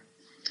before.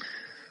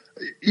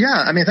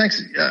 Yeah, I mean,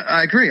 thanks.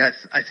 I agree.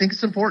 I think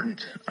it's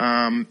important.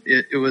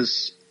 It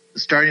was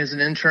starting as an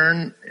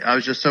intern. I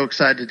was just so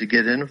excited to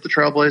get in with the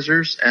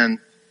Trailblazers and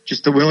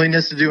just the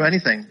willingness to do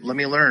anything. Let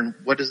me learn.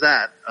 What is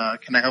that?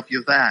 Can I help you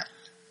with that?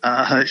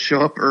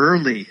 Show up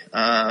early.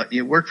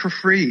 Work for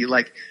free.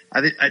 Like,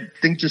 I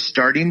think just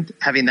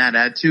having that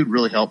attitude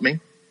really helped me.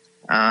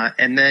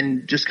 And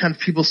then just kind of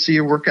people see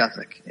your work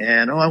ethic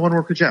and, I want to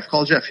work with Jeff.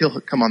 Call Jeff.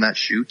 He'll come on that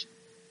shoot.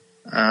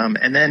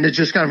 And then it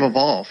just kind of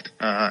evolved.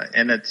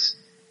 And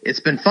it's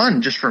been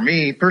fun just for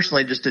me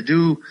personally, just to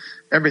do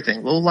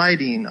everything, low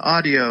lighting,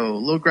 audio,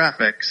 low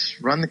graphics,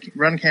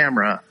 run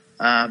camera,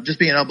 just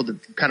being able to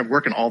kind of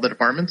work in all the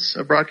departments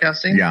of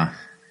broadcasting. Yeah.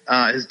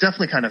 Has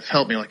definitely kind of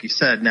helped me, like you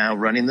said, now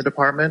running the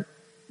department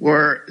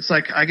where it's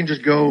like I can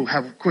just go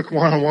have quick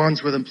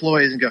one-on-ones with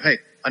employees and go, hey,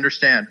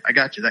 understand, I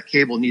got you. That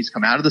cable needs to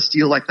come out of the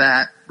steel like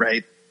that,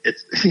 right?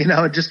 It's,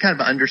 just kind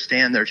of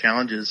understand their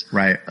challenges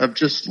of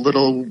just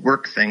little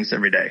work things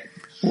every day.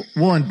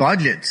 Well, and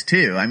budgets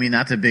too. I mean,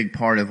 that's a big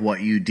part of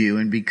what you do.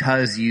 And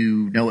because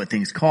you know what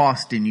things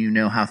cost and you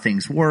know how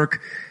things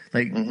work,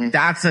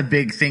 that's a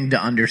big thing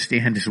to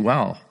understand as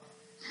well.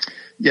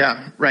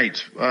 Yeah,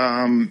 right.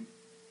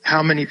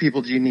 How many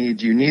people do you need?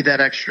 Do you need that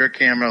extra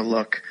camera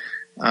look?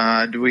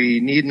 Do we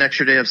need an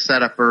extra day of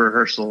setup or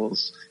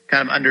rehearsals?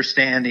 Kind of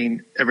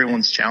understanding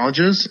everyone's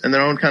challenges in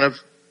their own kind of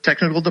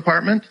technical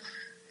department,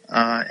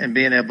 and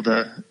being able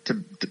to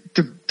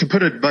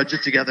put a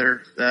budget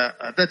together,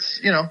 that's,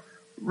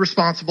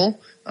 responsible,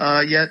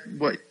 yet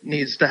what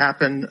needs to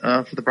happen,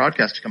 for the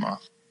broadcast to come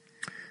off.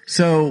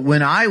 So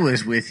when I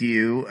was with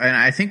you, and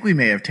I think we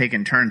may have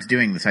taken turns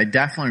doing this, I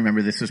definitely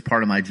remember this was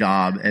part of my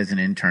job as an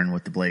intern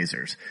with the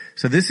Blazers.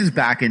 So this is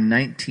back in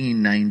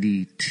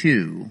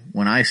 1992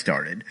 when I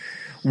started.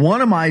 One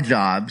of my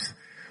jobs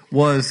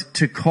was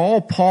to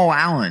call Paul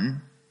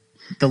Allen,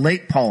 the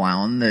late Paul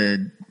Allen,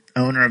 the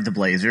owner of the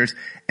Blazers,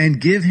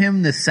 and give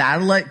him the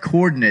satellite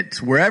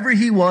coordinates wherever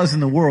he was in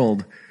the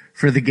world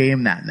for the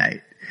game that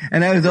night.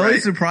 And I was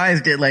always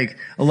surprised at,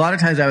 a lot of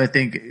times I would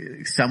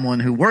think someone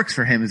who works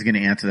for him is going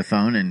to answer the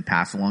phone and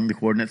pass along the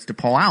coordinates to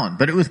Paul Allen.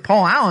 But it was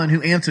Paul Allen who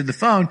answered the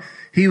phone.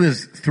 He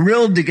was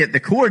thrilled to get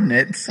the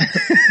coordinates.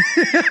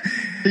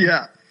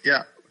 Yeah.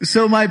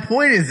 So my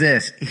point is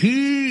this.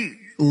 He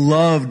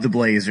loved the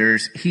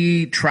Blazers.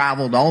 He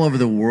traveled all over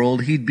the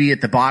world. He'd be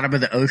at the bottom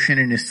of the ocean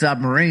in his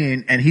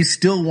submarine, and he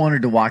still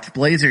wanted to watch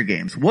Blazer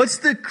games. What's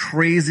the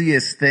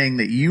craziest thing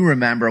that you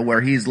remember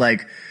where he's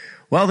like,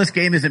 well, this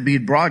game isn't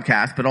being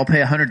broadcast, but I'll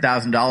pay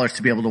 $100,000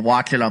 to be able to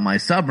watch it on my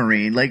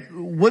submarine.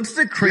 What's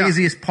the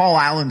craziest Paul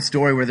Allen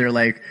story where they're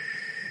like,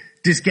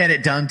 just get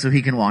it done so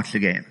he can watch the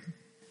game?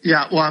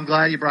 Yeah, well, I'm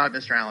glad you brought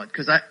Mr. Allen,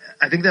 because I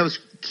think that was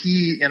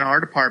key in our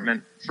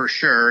department for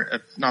sure,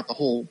 if not the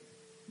whole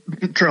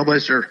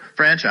Trailblazer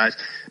franchise,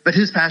 but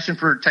his passion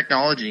for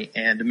technology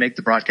and to make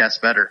the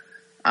broadcast better.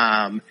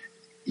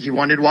 He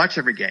wanted to watch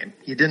every game.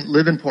 He didn't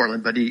live in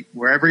Portland, but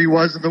wherever he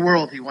was in the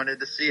world, he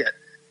wanted to see it.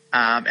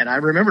 And I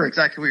remember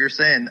exactly what you're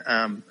saying.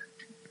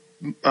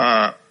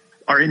 Our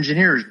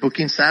engineers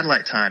booking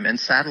satellite time and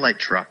satellite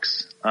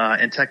trucks,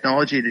 and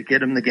technology to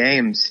get him the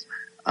games,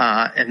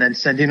 and then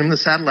sending him the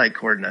satellite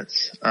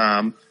coordinates.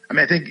 I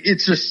think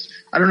it's just,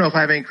 I don't know if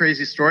I have any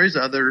crazy stories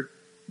other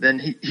than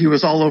he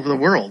was all over the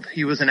world.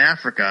 He was in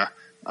Africa,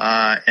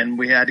 and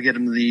we had to get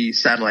him the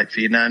satellite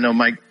feed. And I know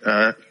Mike,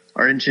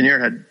 our engineer,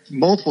 had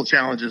multiple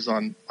challenges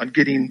on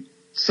getting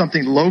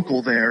something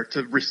local there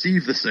to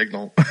receive the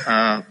signal.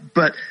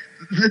 But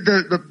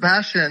the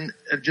passion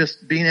of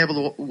just being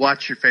able to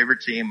watch your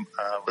favorite team,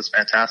 was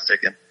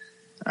fantastic.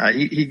 And,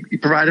 he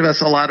provided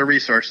us a lot of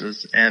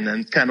resources, and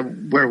then kind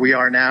of where we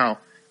are now,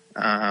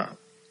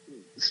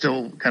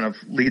 still kind of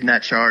leading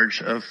that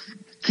charge of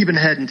keeping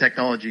ahead in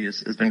technology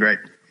has been great.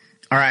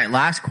 All right.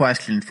 Last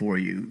question for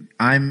you.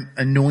 I'm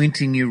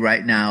anointing you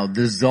right now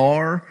the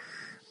czar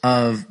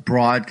of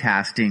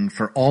broadcasting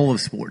for all of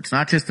sports,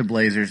 not just the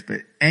Blazers, but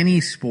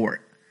any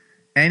sport,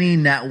 any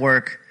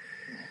network.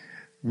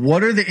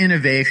 what are the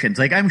innovations?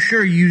 Like, I'm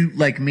sure you,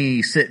 like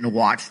me, sit and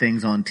watch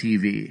things on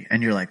TV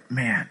and you're like,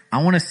 man,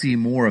 I want to see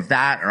more of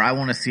that, or I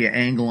want to see an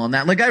angle on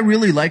that. Like, I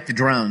really like the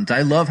drones.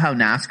 I love how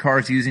NASCAR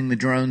is using the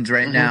drones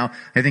right now.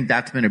 I think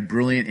that's been a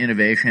brilliant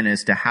innovation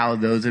as to how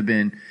those have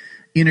been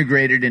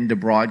integrated into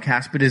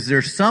broadcast. But is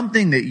there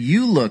something that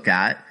you look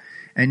at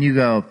and you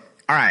go,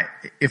 all right,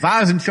 if I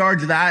was in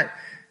charge of that,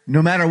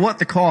 no matter what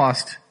the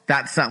cost,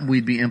 that's something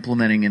we'd be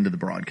implementing into the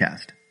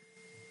broadcast?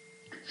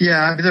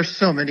 Yeah, I mean, there's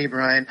so many,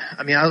 Brian.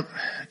 I mean,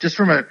 just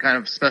from a kind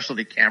of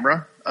specialty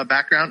camera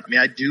background, I mean,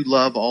 I do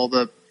love all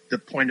the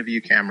point of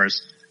view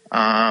cameras.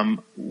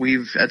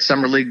 We've at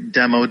Summer League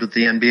demoed with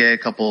the NBA a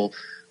couple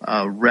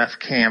ref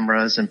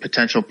cameras and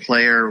potential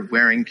player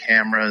wearing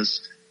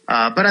cameras.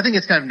 But I think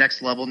it's kind of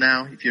next level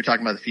now, if you're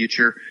talking about the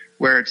future,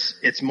 where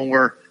it's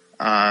more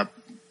AR,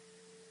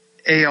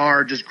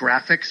 just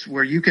graphics,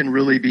 where you can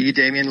really be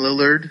Damian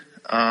Lillard,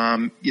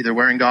 either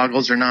wearing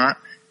goggles or not.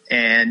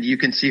 And you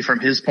can see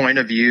from his point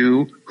of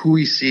view who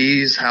he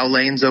sees, how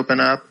lanes open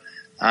up,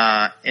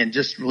 and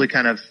just really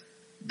kind of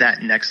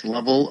that next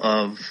level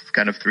of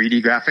kind of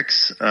 3D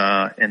graphics,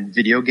 and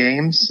video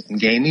games and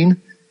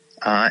gaming.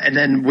 And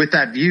then with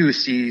that view,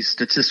 see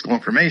statistical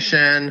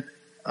information,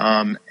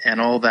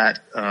 and all that,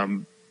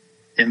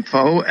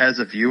 info as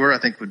a viewer, I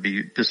think would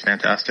be just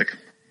fantastic.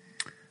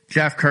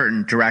 Jeff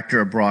Curtin,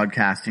 Director of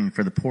Broadcasting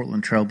for the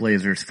Portland Trail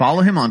Blazers.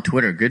 Follow him on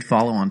Twitter. Good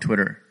follow on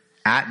Twitter.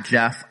 At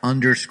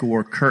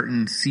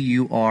Jeff_Curtin,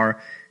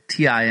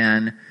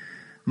 CURTIN.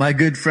 My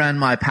good friend,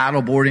 my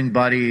paddleboarding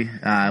buddy.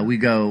 We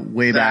go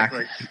way back.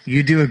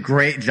 You do a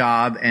great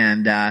job,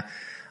 and I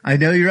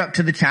know you're up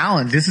to the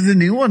challenge. This is a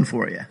new one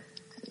for you.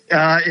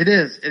 It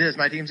is.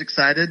 My team's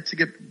excited to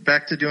get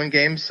back to doing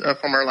games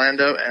from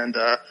Orlando, and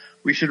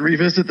we should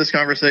revisit this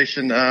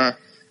conversation to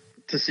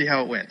see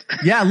how it went.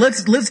 Yeah,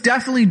 let's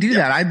definitely do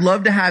that. I'd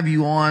love to have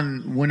you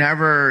on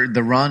whenever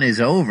the run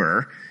is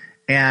over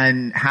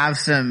and have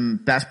some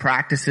best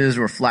practices,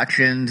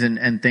 reflections,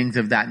 and things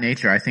of that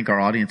nature. I think our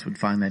audience would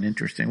find that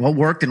interesting. What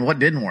worked and what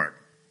didn't work.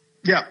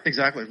 Yeah,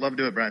 exactly. Love to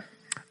do it, Brian.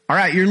 All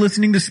right, you're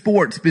listening to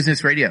Sports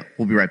Business Radio.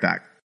 We'll be right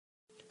back.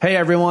 Hey,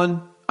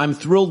 everyone. I'm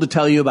thrilled to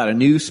tell you about a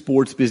new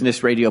Sports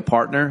Business Radio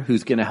partner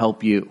who's going to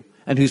help you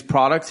and whose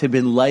products have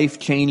been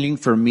life-changing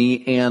for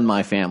me and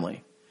my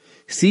family.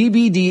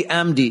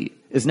 CBDMD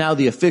is now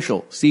the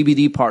official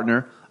CBD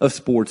partner of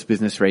Sports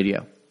Business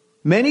Radio.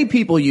 Many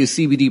people use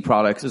CBD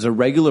products as a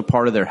regular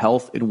part of their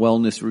health and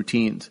wellness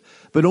routines,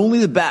 but only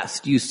the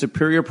best use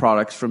superior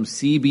products from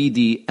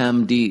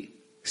CBDMD.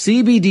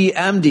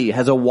 CBDMD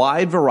has a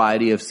wide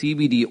variety of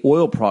CBD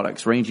oil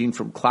products ranging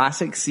from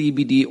classic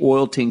CBD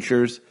oil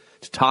tinctures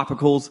to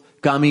topicals,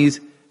 gummies.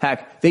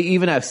 Heck, they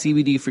even have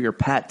CBD for your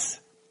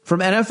pets. From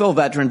NFL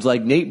veterans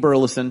like Nate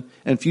Burleson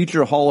and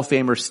future Hall of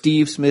Famer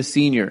Steve Smith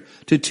Sr.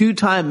 to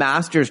two-time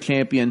Masters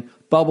champion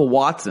Bubba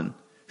Watson,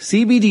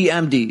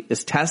 CBDMD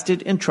is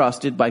tested and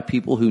trusted by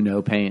people who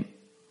know pain.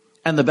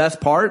 And the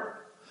best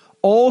part?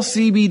 All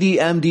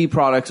CBDMD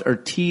products are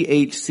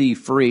THC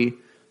free.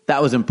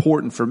 That was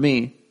important for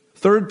me.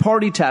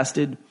 Third-party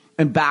tested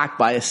and backed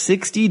by a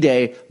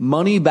 60-day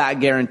money-back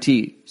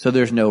guarantee, so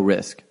there's no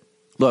risk.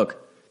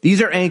 Look,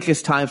 these are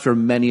anxious times for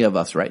many of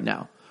us right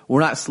now.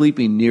 We're not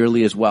sleeping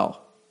nearly as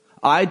well.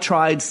 I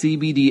tried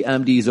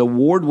CBDMD's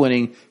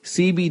award-winning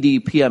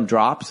CBD PM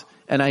drops,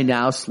 and I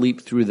now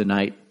sleep through the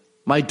night.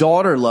 My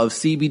daughter loves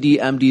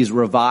CBDMD's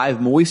Revive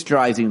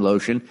moisturizing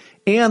lotion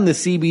and the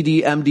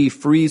CBDMD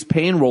Freeze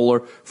pain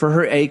roller for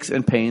her aches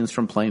and pains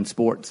from playing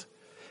sports.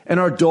 And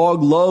our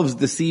dog loves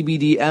the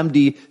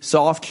CBDMD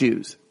soft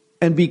chews.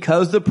 And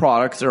because the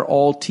products are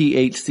all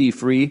THC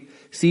free,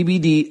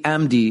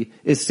 CBDMD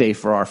is safe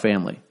for our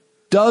family.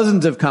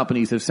 Dozens of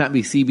companies have sent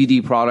me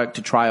CBD product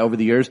to try over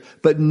the years,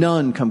 but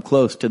none come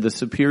close to the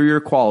superior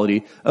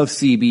quality of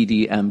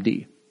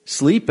CBDMD.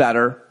 Sleep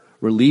better,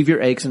 relieve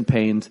your aches and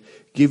pains,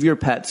 give your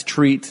pets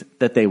treats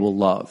that they will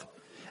love.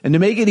 And to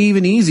make it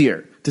even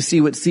easier to see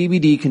what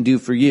CBD can do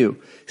for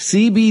you,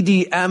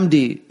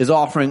 CBDMD is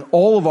offering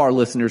all of our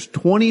listeners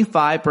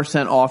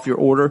 25% off your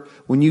order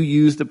when you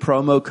use the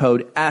promo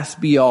code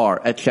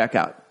SBR at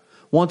checkout.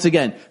 Once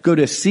again, go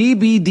to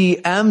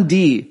cbdmd.com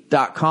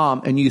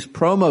and use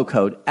promo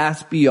code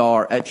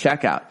SBR at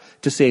checkout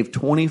to save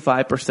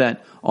 25%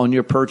 on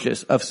your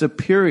purchase of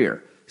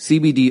superior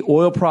CBD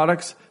oil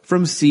products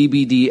from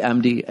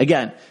CBDMD.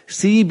 Again,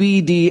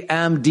 cbdmd.com.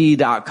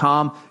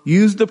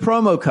 Use the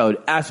promo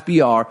code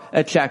SBR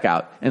at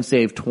checkout and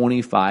save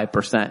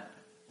 25%.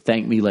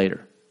 Thank me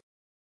later.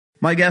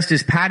 My guest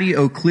is Patty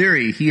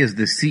O'Cleary. He is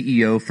the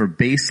CEO for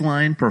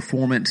Baseline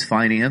Performance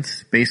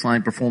Finance.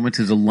 Baseline Performance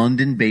is a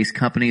London-based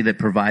company that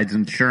provides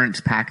insurance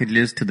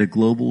packages to the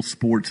global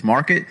sports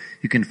market.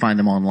 You can find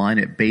them online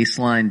at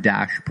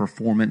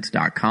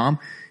baseline-performance.com.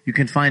 You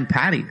can find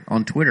Patty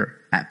on Twitter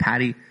at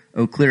Patty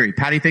O'Cleary.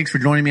 Patty, thanks for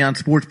joining me on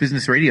Sports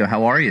Business Radio.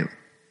 How are you?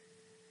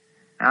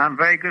 I'm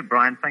very good,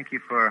 Brian. Thank you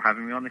for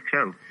having me on the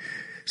show.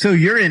 So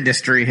your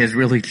industry has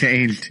really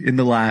changed in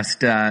the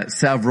last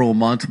several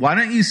months. Why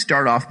don't you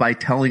start off by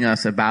telling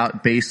us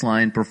about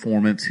Baseline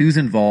Performance, who's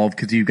involved,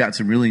 because you've got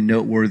some really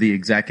noteworthy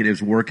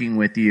executives working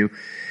with you.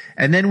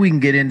 And then we can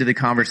get into the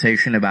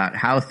conversation about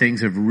how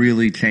things have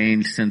really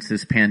changed since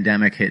this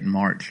pandemic hit in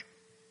March.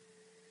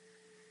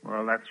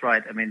 Well, that's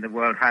right. I mean, the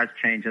world has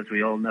changed, as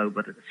we all know,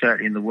 but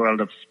certainly in the world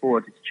of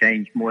sport, it's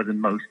changed more than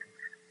most.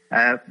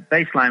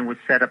 Baseline was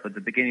set up at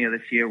the beginning of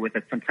this year with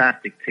a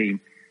fantastic team.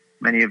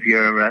 Many of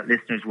your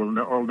listeners will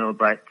all know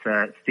about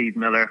Steve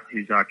Miller,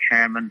 who's our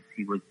chairman.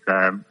 He was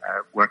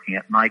working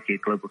at Nike,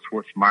 Global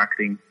Sports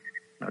Marketing,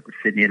 at the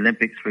Sydney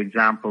Olympics, for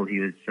example. He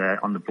was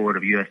on the board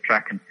of US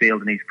Track and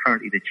Field, and he's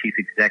currently the chief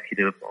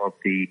executive of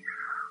the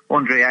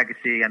Andre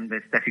Agassi and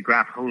the Steffi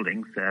Graf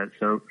Holdings.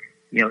 So,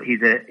 you know,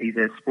 he's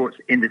a sports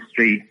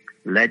industry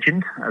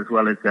legend, as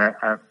well as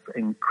a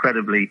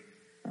incredibly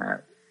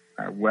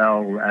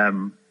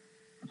well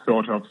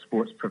thought of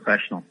sports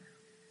professional.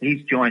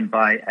 He's joined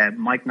by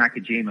Mike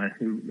Nakajima,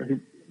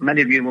 who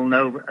many of you will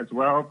know as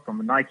well from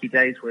the Nike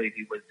days, where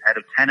he was head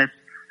of tennis,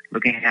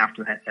 looking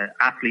after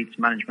athletes,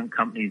 management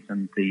companies,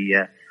 and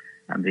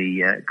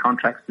the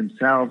contracts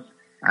themselves.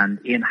 And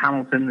Ian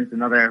Hamilton is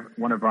another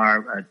one of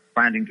our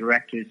founding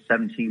directors,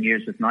 17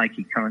 years with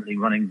Nike, currently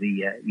running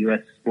the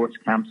U.S. sports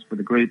camps for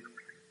the group.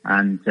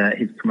 And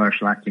his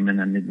commercial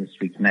acumen and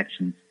industry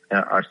connections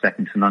are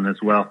second to none as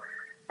well.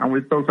 And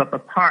we've built up a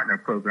partner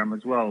program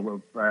as well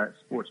with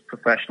sports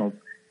professionals,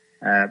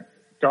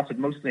 dotted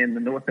mostly in the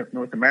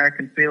North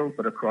American field,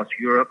 but across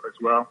Europe as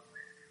well.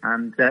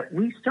 And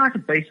we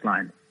started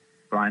Baseline,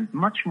 Brian,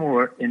 much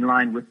more in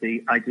line with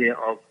the idea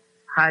of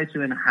how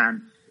to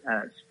enhance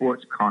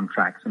sports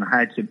contracts and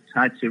how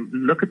to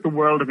look at the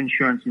world of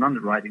insurance and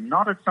underwriting,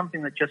 not as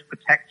something that just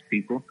protects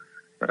people,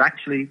 but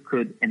actually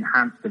could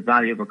enhance the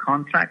value of a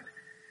contract,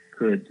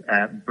 could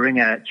bring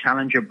a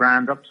challenger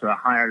brand up to a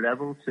higher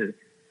level to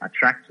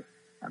attract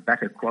a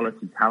better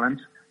quality talent,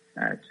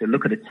 to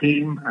look at a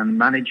team and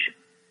manage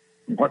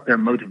what their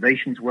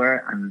motivations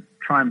were and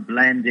try and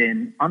blend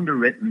in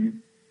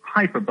underwritten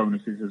hyper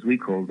bonuses, as we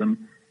call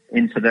them,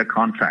 into their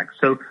contracts.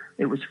 So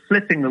it was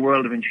flipping the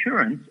world of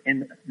insurance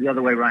in the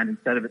other way around.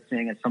 Instead of it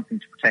seeing it as something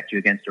to protect you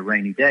against a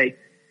rainy day,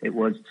 it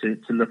was to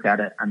look at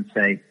it and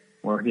say,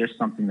 well, here's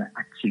something that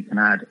actually can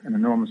add an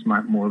enormous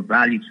amount more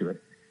value to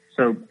it.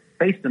 So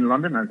based in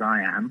London, as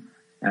I am,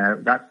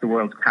 that's the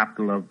world's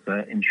capital of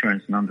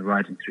insurance and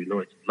underwriting through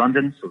Lloyd's of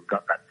London. So we've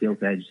got that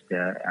gilt-edged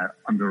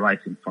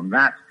underwriting from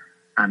that.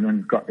 And then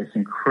we've got this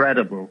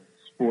incredible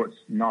sports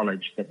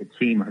knowledge that the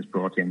team has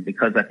brought in,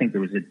 because I think there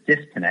was a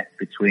disconnect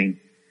between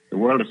the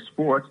world of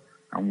sport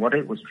and what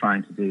it was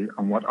trying to do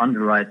and what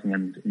underwriting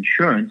and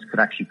insurance could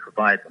actually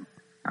provide them.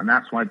 And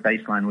that's why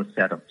Baseline was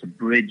set up, to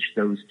bridge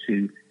those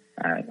two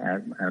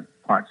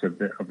parts of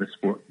the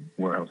sport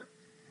world.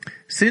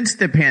 Since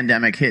the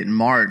pandemic hit in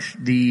March,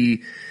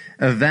 the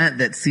event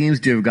that seems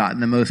to have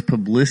gotten the most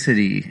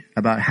publicity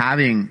about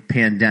having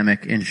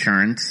pandemic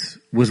insurance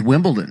was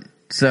Wimbledon.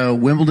 So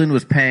Wimbledon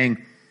was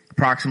paying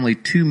approximately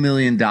 $2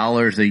 million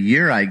a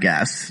year, I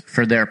guess,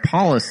 for their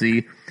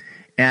policy.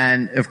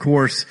 And of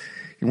course,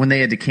 when they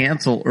had to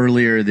cancel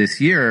earlier this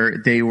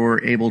year, they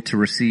were able to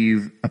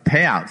receive a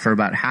payout for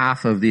about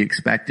half of the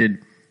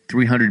expected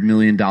 $300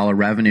 million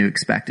revenue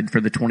expected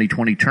for the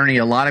 2020 tourney.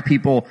 A lot of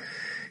people,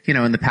 you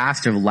know, in the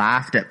past have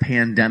laughed at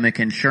pandemic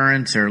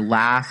insurance or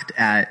laughed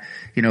at,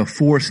 you know,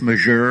 force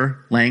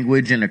majeure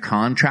language in a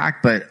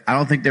contract, but I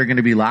don't think they're going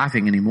to be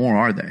laughing anymore,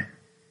 are they?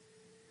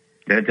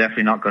 They're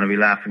definitely not going to be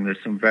laughing. There's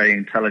some very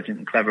intelligent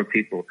and clever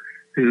people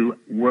who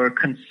were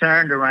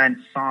concerned around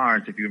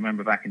SARS, if you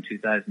remember back in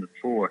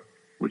 2004,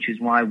 which is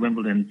why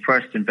Wimbledon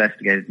first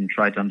investigated and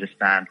tried to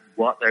understand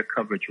what their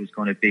coverage was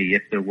going to be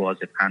if there was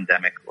a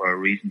pandemic or a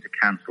reason to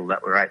cancel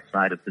that were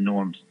outside of the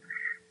norms.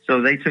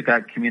 So they took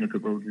out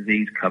communicable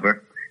disease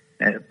cover,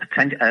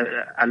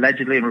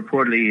 allegedly and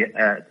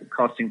reportedly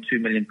costing $2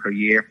 million per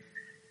year.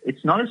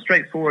 It's not as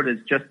straightforward as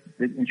just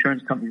the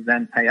insurance companies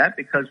then pay out,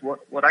 because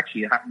what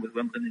actually happened with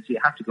Wimbledon is you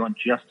have to go and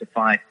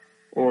justify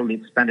all the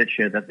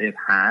expenditure that they've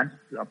had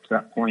up to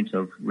that point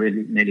of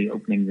really nearly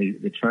opening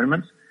the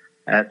tournament,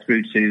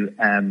 through to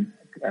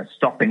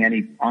stopping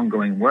any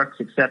ongoing works,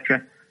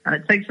 etc. And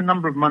it takes a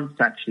number of months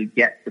to actually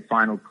get the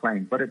final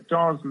claim. But it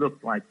does look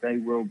like they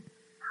will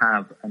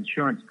have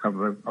insurance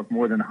cover of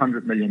more than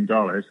 $100 million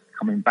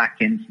coming back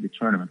into the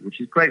tournament, which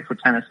is great for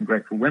tennis and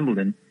great for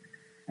Wimbledon.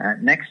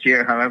 Next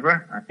year,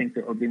 however, I think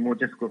it will be more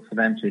difficult for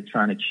them to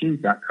try and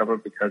achieve that cover,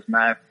 because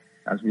now,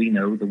 as we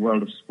know, the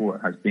world of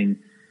sport has been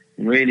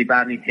really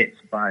badly hit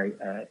by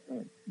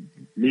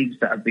leagues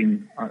that have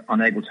been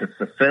unable to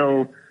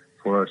fulfill,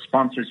 for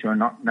sponsors who are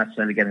not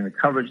necessarily getting the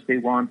coverage they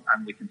want,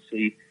 and we can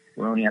see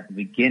we're only at the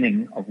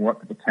beginning of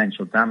what the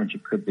potential damage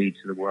it could be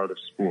to the world of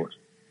sport.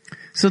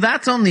 So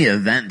that's on the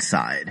event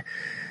side.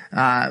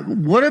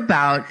 What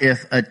about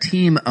if a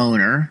team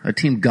owner, a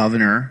team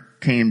governor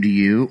came to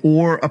you,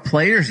 or a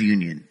players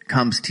union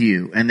comes to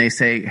you and they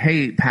say,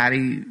 hey,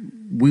 Patty,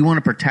 we want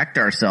to protect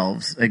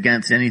ourselves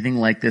against anything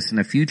like this in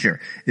the future?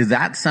 Is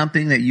that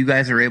something that you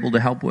guys are able to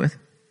help with?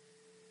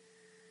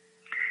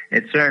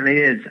 It certainly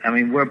is. I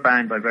mean, we're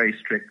bound by very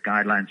strict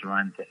guidelines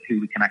around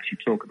who we can actually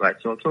talk about.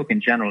 So I'll talk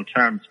in general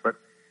terms, but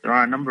there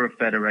are a number of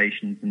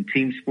federations in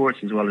team sports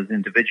as well as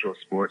individual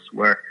sports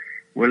where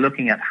we're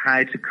looking at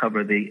how to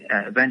cover the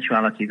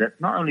eventuality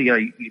that not only are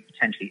you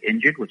potentially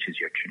injured, which is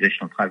your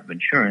traditional type of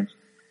insurance,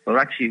 but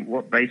actually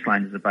what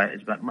Baseline is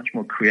about much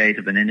more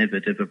creative and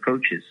innovative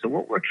approaches. So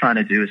what we're trying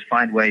to do is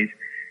find ways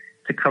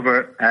to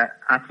cover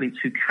athletes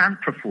who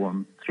can't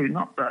perform through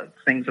not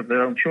things of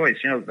their own choice.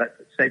 You know, that,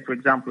 say, for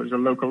example, there's a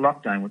local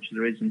lockdown, which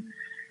there is in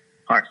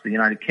parts of the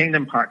United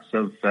Kingdom, parts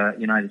of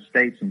United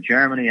States and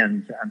Germany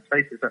and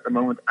places at the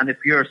moment. And if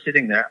you're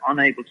sitting there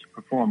unable to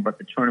perform, but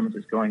the tournament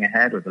is going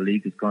ahead or the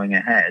league is going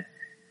ahead,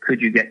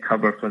 could you get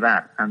cover for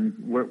that? And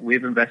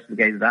we've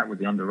investigated that with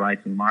the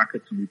underwriting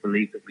markets, and we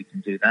believe that we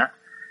can do that.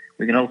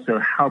 We can also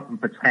help and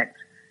protect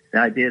the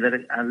idea that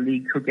a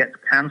league could get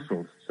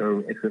cancelled.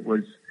 So if it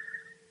was,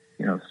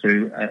 you know,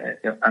 through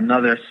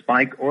another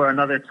spike or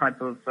another type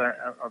of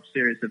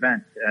serious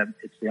event,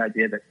 it's the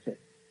idea that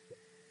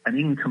an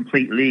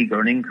incomplete league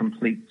or an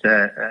incomplete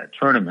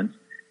tournament,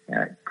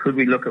 could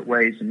we look at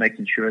ways of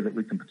making sure that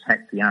we can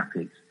protect the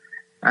athletes?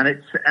 And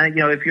it's, you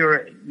know,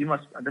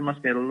 there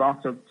must be a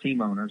lot of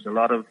team owners, a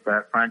lot of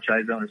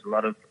franchise owners, a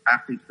lot of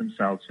athletes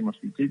themselves who must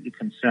be deeply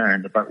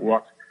concerned about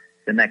what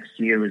the next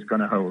year is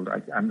going to hold.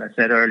 And I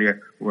said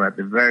earlier, we're at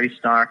the very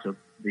start of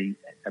the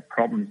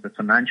problems, the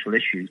financial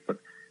issues, but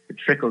the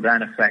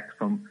trickle-down effect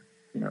from,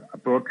 you know, a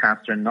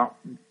broadcaster not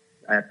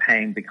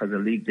paying because a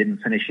league didn't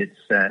finish its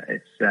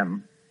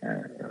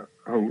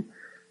whole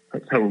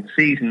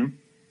season.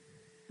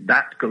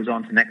 That goes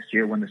on to next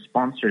year when the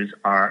sponsors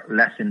are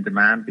less in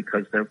demand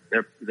because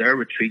they're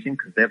retreating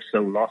because they've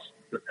so lost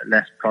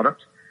less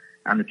product,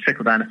 and the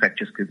trickle-down effect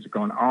just keeps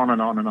going on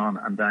and on and on,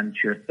 and then to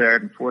your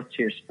third and fourth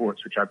tier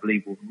sports, which I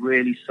believe will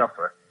really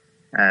suffer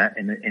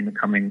in the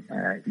coming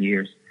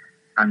years.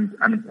 And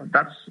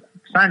that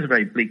sounds a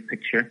very bleak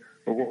picture,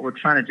 but what we're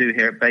trying to do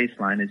here at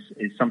Baseline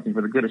is something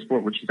for the good of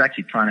sport, which is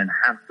actually trying to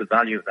enhance the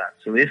value of that.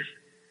 So if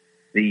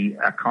the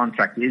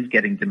contract is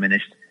getting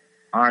diminished,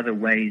 are there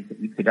ways that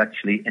we could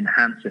actually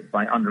enhance it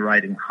by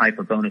underwriting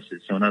hyper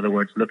bonuses? So in other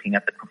words, looking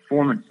at the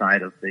performance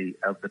side of the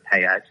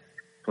payout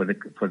for the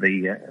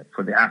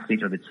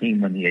athlete or the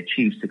team when they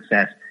achieve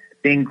success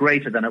being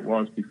greater than it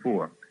was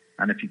before.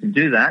 And if you can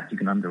do that, you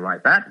can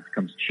underwrite that. It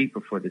becomes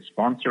cheaper for the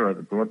sponsor or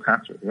the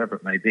broadcaster or whoever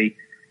it may be,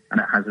 and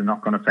it has a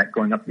knock-on effect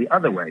going up the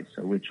other way.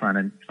 So we're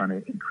trying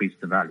to increase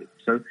the value.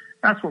 So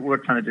that's what we're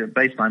trying to do at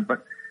Baseline.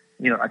 But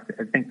you know, I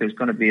think there's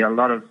going to be a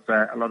lot of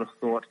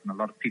thought and a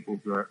lot of people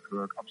who are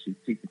obviously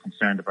deeply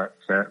concerned about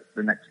the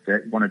next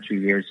 1 or 2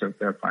 years of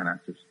their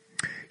finances.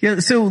 Yeah.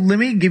 So let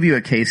me give you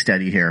a case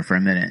study here for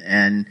a minute,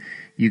 and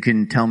you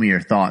can tell me your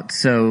thoughts.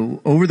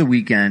 So over the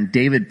weekend,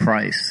 David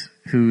Price,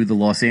 who the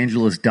Los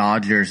Angeles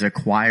Dodgers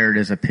acquired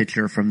as a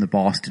pitcher from the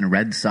Boston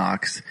Red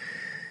Sox,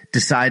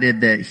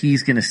 decided that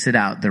he's going to sit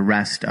out the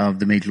rest of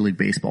the Major League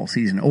Baseball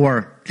season,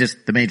 or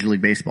just the Major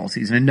League Baseball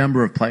season. A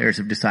number of players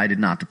have decided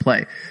not to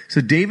play. So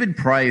David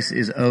Price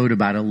is owed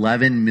about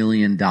 $11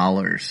 million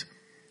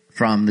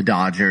from the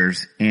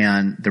Dodgers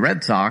and the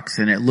Red Sox.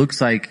 And it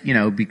looks like, you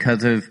know,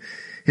 because of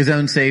his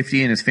own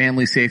safety and his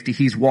family's safety,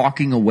 he's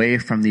walking away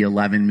from the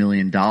 $11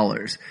 million.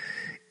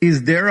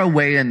 Is there a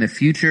way in the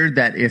future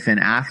that if an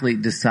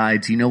athlete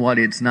decides, you know what,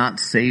 it's not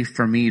safe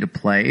for me to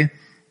play,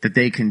 that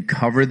they can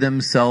cover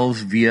themselves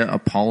via a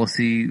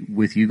policy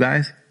with you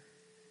guys?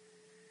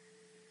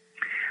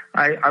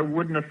 I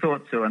wouldn't have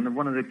thought so. And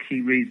one of the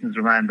key reasons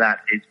around that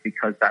is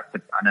because that's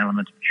an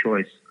element of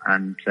choice.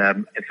 And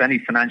if any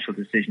financial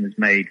decision is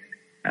made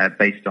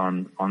based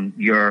on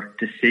your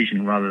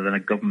decision rather than a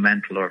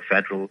governmental or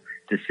federal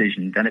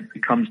decision, then it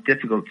becomes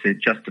difficult to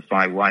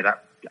justify why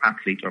that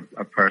athlete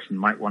or person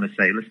might want to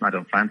say, listen, I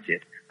don't fancy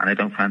it. And I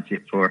don't fancy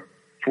it for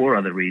 4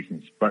 other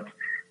reasons. But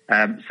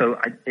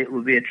it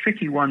will be a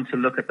tricky one to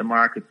look at the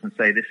markets and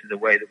say this is a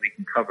way that we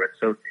can cover it.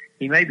 So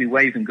he may be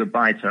waving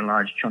goodbye to a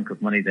large chunk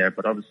of money there,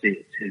 but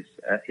obviously it's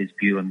his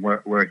view and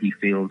where he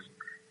feels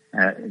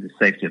the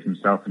safety of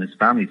himself and his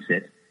family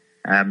sit.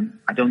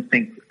 I don't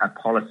think a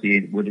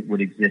policy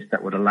would exist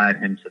that would allow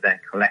him to then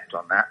collect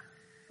on that.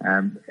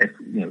 If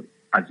you know,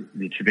 as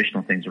the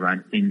traditional things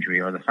around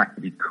injury or the fact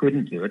that he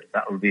couldn't do it,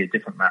 that would be a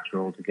different matter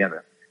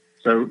altogether.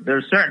 So there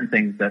are certain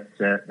things that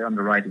the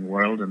underwriting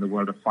world and the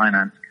world of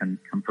finance can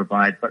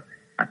provide, but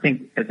I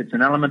think if it's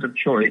an element of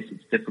choice,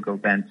 it's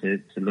difficult then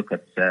to look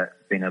at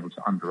being able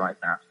to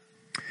underwrite that.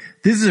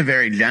 This is a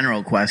very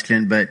general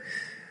question, but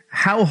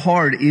how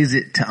hard is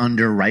it to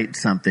underwrite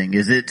something?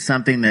 Is it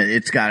something that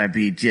it's got to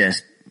be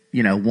just,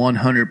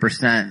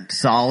 100%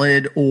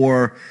 solid,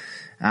 or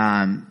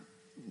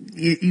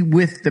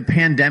with the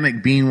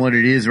pandemic being what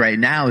it is right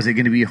now, is it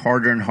going to be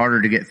harder and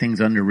harder to get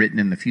things underwritten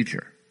in the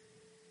future?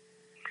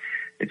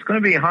 It's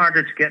going to be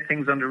harder to get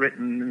things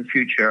underwritten in the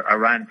future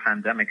around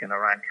pandemic and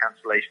around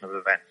cancellation of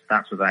events.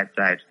 That's without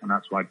doubt. And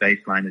that's why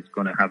Baseline is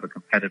going to have a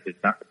competitive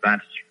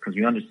advantage, because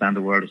we understand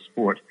the world of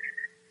sport,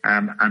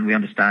 and we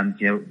understand,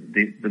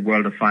 the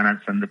world of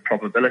finance and the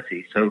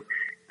probability. So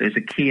there's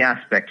a key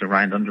aspect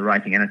around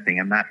underwriting anything,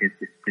 and that is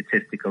the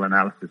statistical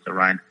analysis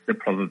around the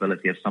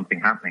probability of something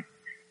happening.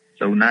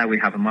 So now we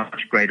have a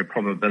much greater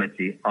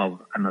probability of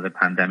another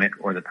pandemic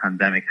or the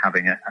pandemic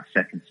having a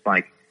second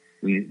spike.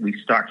 We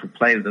start to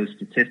play with those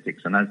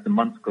statistics, and as the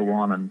months go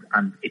on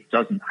and it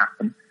doesn't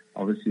happen,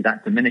 obviously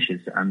that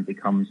diminishes and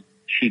becomes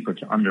cheaper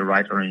to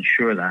underwrite or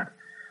insure that.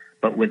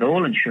 But with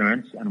all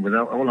insurance and with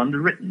all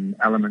underwritten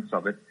elements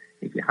of it,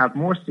 if you have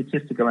more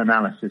statistical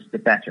analysis, the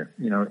better.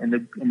 You know, in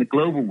the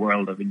global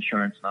world of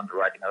insurance and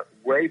underwriting,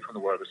 away from the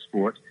world of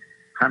sport,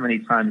 how many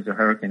times a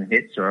hurricane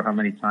hits or how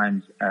many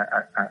times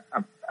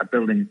a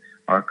building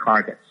or a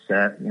car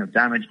gets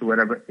damaged or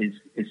whatever is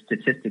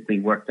statistically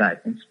worked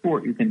out. In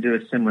sport, you can do a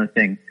similar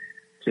thing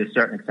to a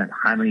certain extent.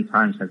 How many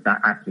times has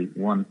that athlete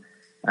won,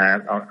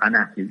 or an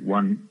athlete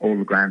won all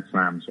the Grand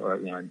Slams, or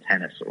in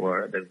tennis,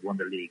 or they've won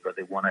the league, or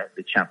they won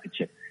the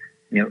championship?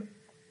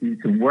 You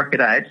can work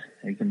it out.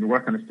 You can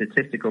work on a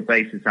statistical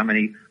basis how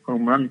many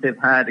home runs they've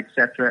had,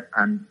 etc.,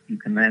 and you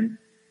can then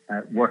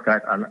work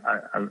out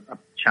a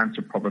chance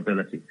of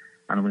probability.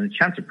 And with a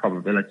chance of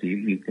probability,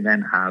 you can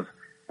then have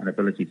an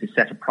ability to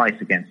set a price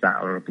against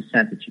that or a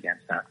percentage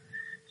against that.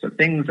 So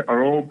things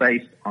are all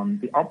based on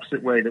the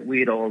opposite way that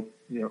we'd all,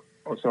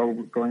 also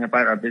going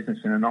about our business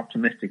in an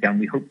optimistic, and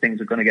we hope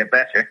things are going to get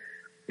better.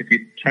 If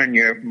you turn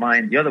your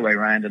mind the other way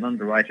around, an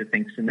underwriter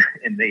thinks in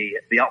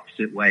the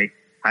opposite way,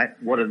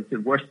 what is the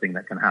worst thing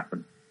that can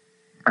happen?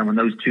 And when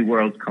those two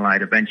worlds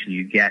collide, eventually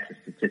you get a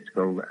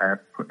statistical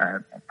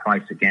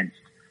price against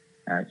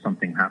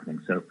something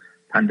happening. So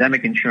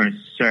pandemic insurance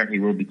certainly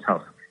will be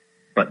tough,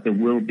 but there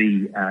will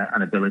be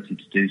an ability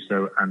to do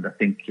so. And I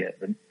think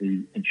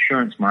the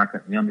insurance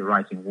market and the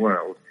underwriting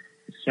world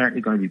is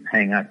certainly going to be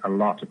paying out a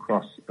lot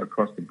across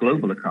the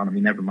global economy,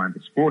 never mind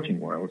the sporting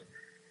world.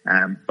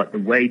 But the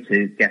way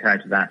to get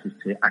out of that is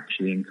to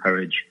actually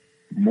encourage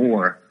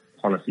more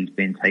policies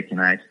being taken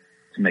out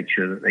to make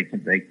sure that they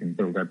can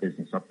build their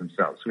business up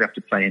themselves. So we have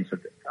to play into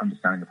the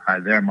understanding of how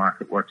their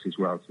market works as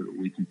well, so that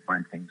we can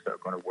find things that are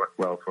going to work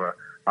well for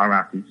our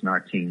athletes and our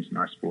teams and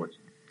our sports.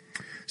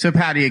 So,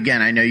 Patty,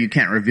 again, I know you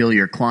can't reveal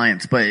your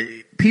clients, but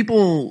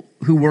people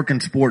who work in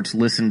sports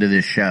listen to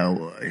this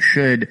show.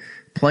 Should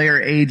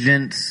player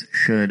agents,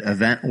 should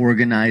event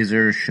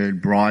organizers,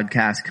 should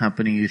broadcast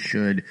companies,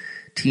 should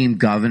team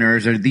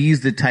governors, are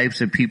these the types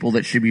of people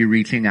that should be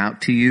reaching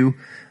out to you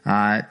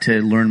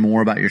to learn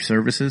more about your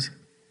services?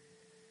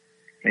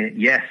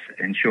 Yes,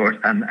 in short,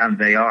 and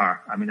they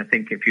are. I mean, I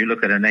think if you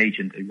look at an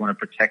agent, you want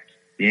to protect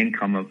the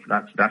income of,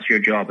 that's your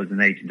job as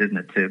an agent, isn't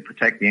it? To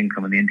protect the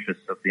income and the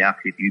interests of the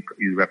athlete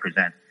you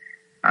represent.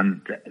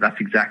 And that's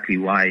exactly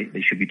why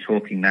they should be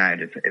talking now.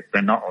 If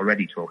they're not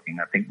already talking,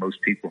 I think most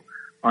people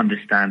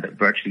understand that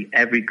virtually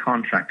every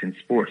contract in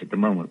sport at the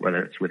moment,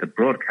 whether it's with a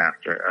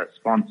broadcaster, a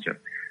sponsor,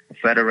 a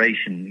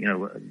federation,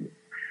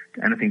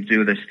 anything to do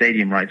with their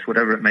stadium rights,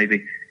 whatever it may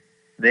be,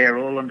 they're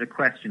all under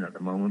question at the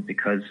moment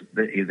because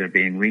they're either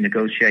being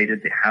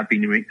renegotiated, they have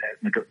been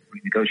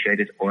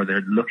renegotiated, or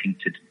they're looking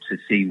to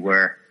see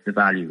where the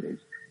value is.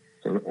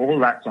 So all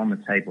that's on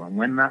the table. And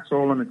when that's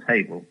all on the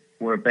table,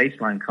 where a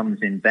baseline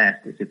comes in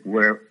best is if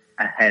we're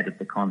ahead of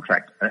the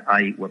contract,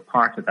 i.e. we're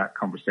part of that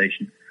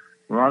conversation,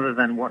 rather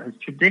than what has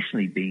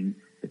traditionally been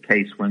the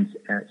case when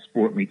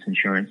sport meets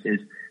insurance is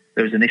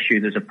there's an issue,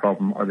 there's a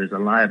problem, or there's a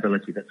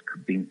liability that's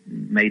been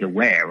made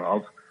aware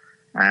of.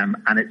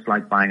 And it's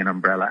like buying an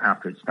umbrella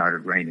after it started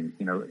raining.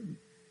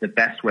 The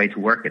best way to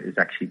work it is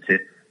actually to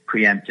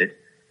preempt it,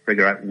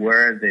 figure out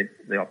where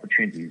the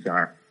opportunities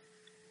are.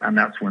 And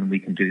that's when we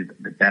can do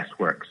the best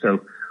work.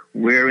 So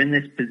we're in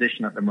this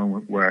position at the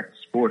moment where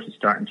sport is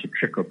starting to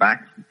trickle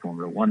back. The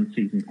Formula One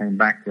season came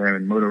back there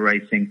in motor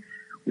racing.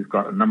 We've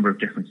got a number of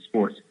different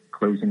sports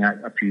closing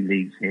out, a few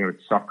leagues here.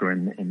 It's soccer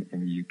in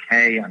the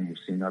UK, and we've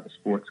seen other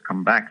sports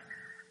come back.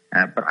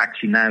 But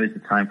actually now is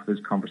the time for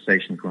those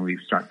conversations when we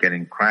start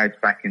getting crowds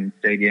back in the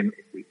stadium,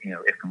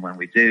 if and when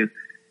we do,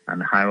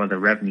 and how other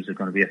revenues are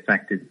going to be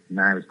affected.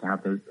 Now is to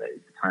have the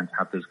time to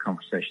have those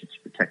conversations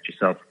to protect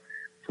yourself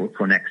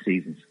for next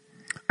seasons.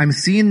 I'm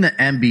seeing the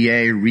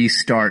NBA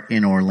restart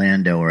in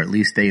Orlando, or at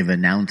least they've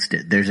announced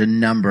it. There's a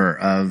number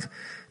of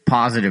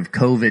positive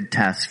COVID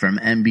tests from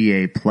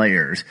NBA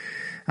players.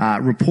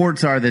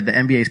 Reports are that the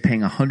NBA is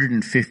paying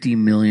 $150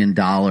 million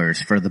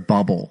for the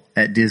bubble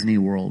at Disney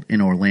World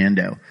in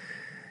Orlando.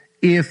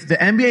 If the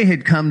NBA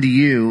had come to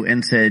you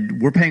and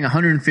said, we're paying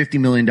 $150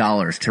 million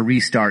to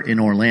restart in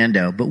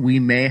Orlando, but we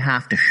may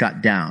have to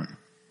shut down,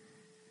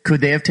 could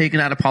they have taken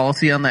out a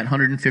policy on that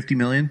 $150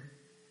 million?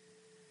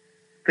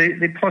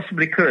 They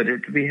possibly could.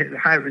 It would be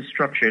how it was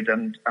structured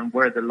and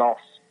where the loss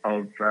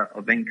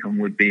of income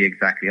would be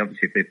exactly.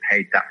 Obviously, if they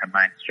paid that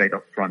amount straight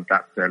up front,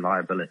 that's their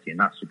liability, and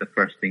that's the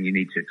first thing you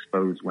need to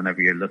expose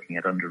whenever you're looking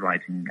at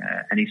underwriting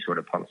any sort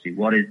of policy.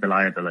 What is the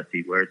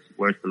liability? Where's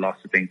the loss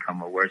of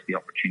income, or where's the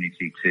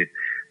opportunity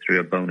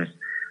through a bonus?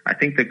 I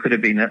think there could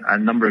have been a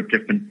number of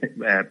different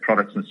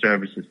products and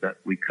services that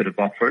we could have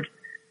offered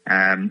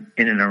in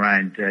and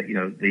around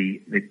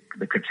the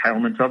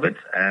curtailment of it.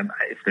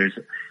 If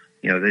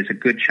there's a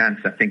good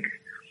chance, I think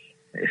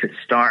If it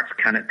starts,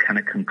 can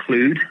it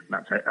conclude?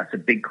 That's a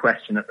big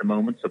question at the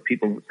moment. So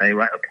people would say,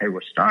 right, okay,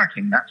 we're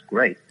starting. That's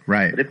great.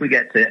 Right. But if we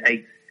get to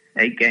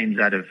eight games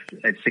out of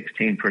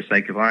 16 for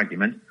sake of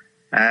argument,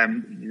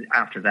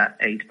 after that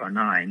 8 or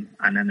 9,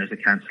 and then there's a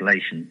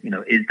cancellation,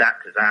 is that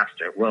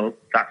disaster? Well,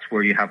 that's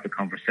where you have the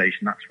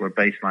conversation. That's where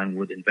Baseline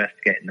would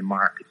investigate in the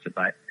markets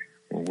about,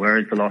 well, where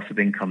is the loss of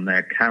income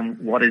there?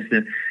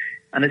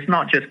 And it's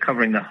not just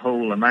covering the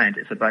whole amount.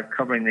 It's about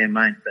covering the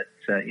amount that,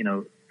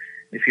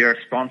 if your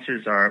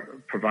sponsors are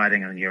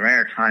providing and your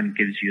airtime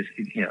gives you,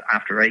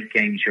 after 8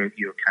 games,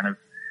 you're kind of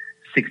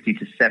 60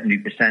 to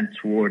 70%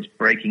 towards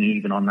breaking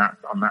even on that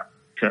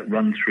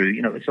run through.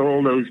 It's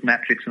all those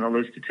metrics and all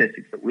those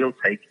statistics that we'll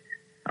take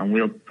and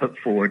we'll put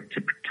forward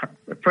to,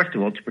 first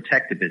of all, to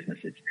protect the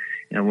businesses.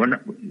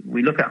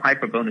 We look at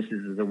hyper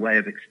bonuses as a way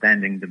of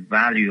extending the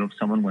value of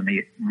someone when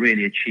they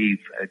really achieve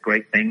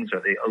great things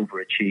or they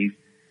overachieve.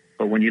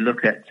 But when you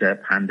look at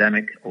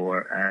pandemic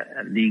or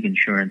league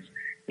insurance,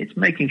 it's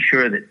making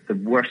sure that the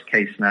worst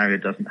case scenario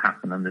doesn't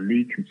happen, and the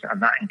league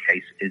and that in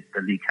case is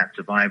the league can't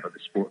survive or the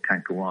sport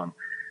can't go on.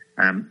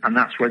 And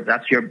that's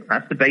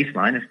the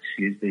baseline,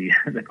 excuse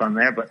the pun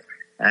there. But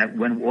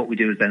what we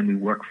do is then we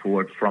work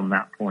forward from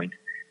that point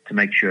to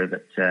make sure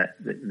that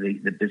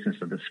the business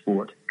of the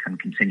sport can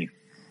continue.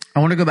 I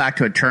want to go back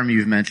to a term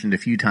you've mentioned a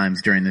few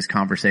times during this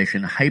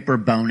conversation, hyper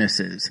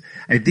bonuses.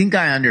 I think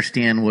I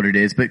understand what it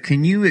is, but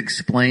can you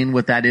explain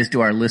what that is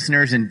to our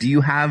listeners? And do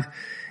you have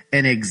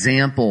an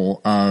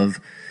example of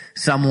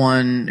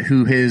someone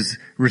who has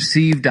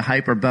received a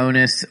hyper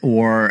bonus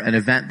or an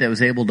event that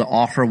was able to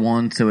offer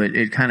one so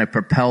it kind of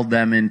propelled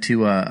them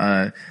into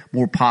a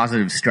more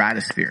positive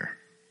stratosphere?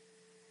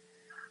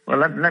 Well,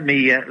 let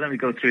me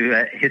go through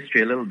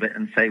history a little bit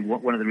and say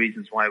one of the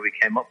reasons why we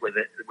came up with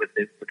it, with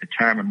the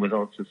term and with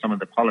also some of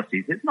the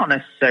policies. It's not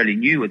necessarily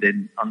new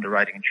within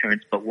underwriting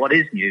insurance, but what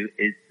is new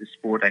is the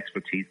sport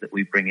expertise that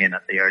we bring in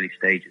at the early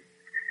stages.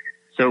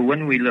 So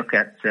when we look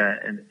at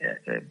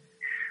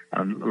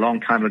a long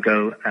time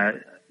ago,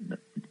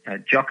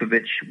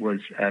 Djokovic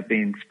was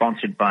being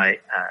sponsored by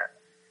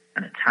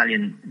an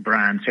Italian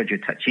brand,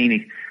 Sergio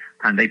Tacchini,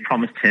 and they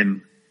promised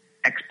him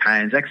X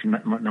pounds, X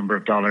number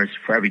of dollars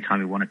for every time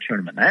he won a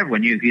tournament. Now,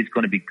 everyone knew he was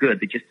going to be good.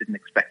 They just didn't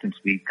expect him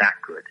to be that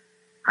good.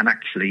 And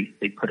actually,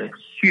 they put a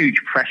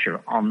huge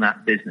pressure on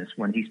that business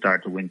when he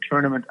started to win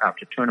tournament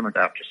after tournament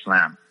after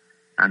slam.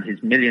 And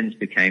his millions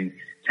became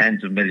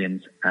tens of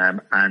millions,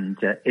 and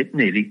it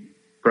nearly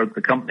broke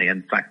the company.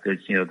 In fact,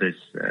 there's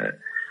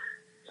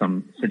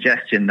some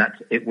suggestion that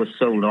it was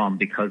sold on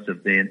because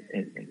of the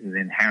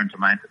inherent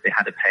amount that they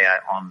had to pay out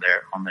on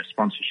their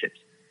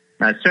sponsorships.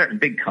 Now, certain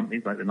big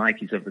companies like the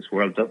Nikes of this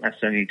world don't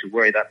necessarily need to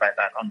worry about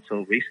that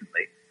until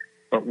recently.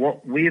 But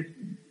what we've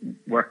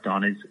worked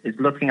on is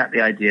looking at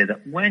the idea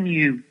that when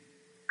you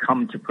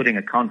come to putting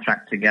a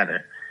contract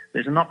together,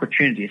 there's an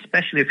opportunity,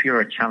 especially if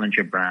you're a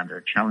challenger brand or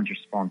a challenger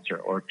sponsor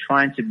or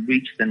trying to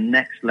reach the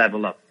next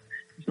level up.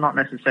 It's not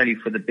necessarily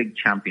for the big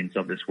champions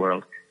of this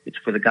world. It's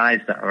for the guys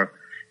that are,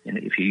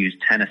 if you use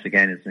tennis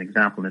again as an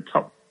example, in the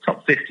top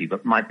 50,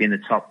 but might be in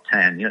the top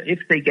 10. If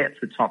they get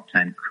to the top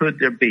 10, could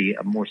there be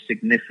a more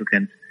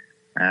significant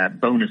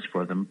bonus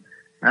for them?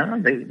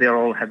 They're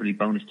all heavily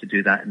bonused to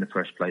do that in the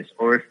first place.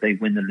 Or if they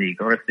win the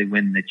league, or if they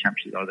win the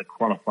championship, or they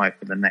qualify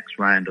for the next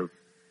round of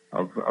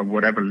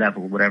whatever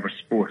level, whatever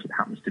sport it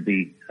happens to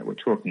be that we're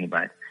talking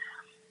about.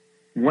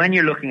 When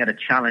you're looking at a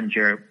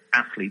challenger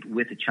athlete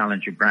with a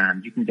challenger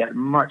brand, you can get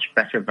much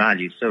better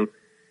value. So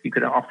you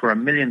could offer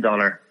 $1 million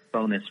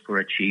bonus for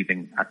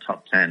achieving a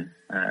top 10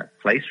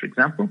 place, for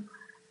example,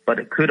 but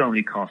it could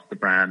only cost the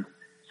brand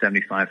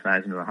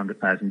 $75,000 or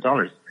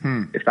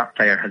 $100,000 if that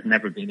player has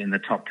never been in the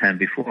top 10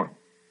 before.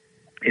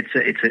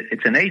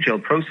 It's an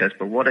age-old process,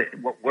 but what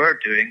we're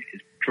doing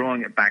is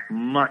drawing it back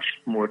much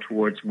more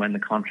towards when the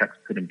contract's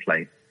put in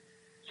place.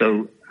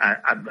 So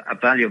a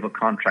value of a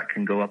contract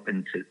can go up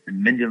into the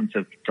millions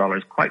of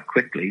dollars quite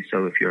quickly.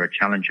 So if you're a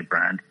challenger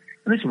brand,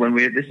 and this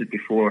is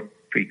before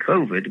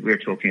pre-COVID, we're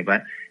talking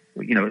about,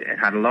 it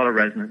had a lot of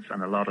resonance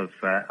and a lot of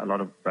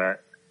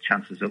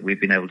chances that we've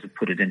been able to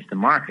put it into the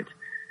market.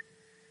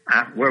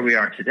 Where we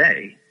are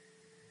today,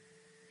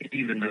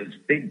 even those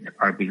big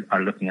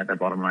are looking at their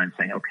bottom line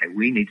saying, okay,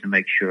 we need to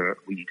make sure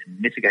we need to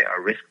mitigate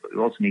our risk, but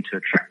we also need to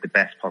attract the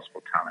best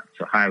possible talent.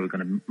 So how are we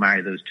going to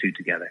marry those two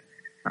together?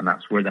 And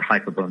that's where the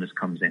hyper bonus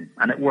comes in.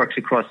 And it works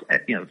across,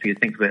 if you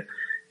think of it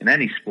in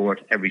any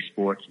sport, every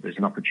sport, there's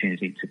an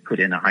opportunity to put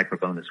in a hyper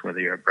bonus, whether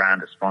you're a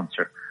brand, a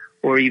sponsor,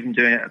 or even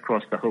doing it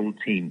across the whole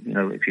team.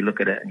 If you look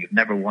at it and you've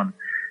never won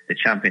the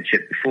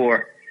championship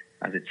before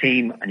as a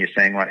team and you're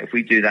saying, right, if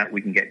we do that,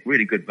 we can get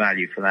really good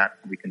value for that.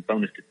 We can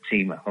bonus the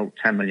team a whole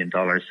 $10 million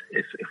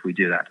if we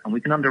do that. And we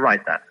can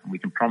underwrite that and we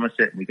can promise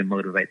it and we can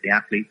motivate the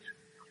athletes.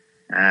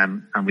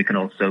 And we can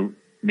also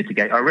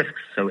mitigate our risks.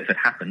 So if it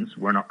happens,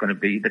 we're not going to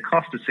be, the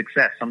cost of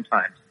success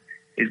sometimes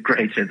is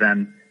greater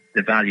than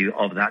the value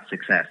of that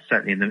success,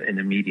 certainly in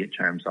immediate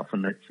terms.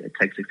 Often it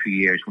takes a few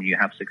years when you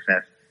have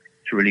success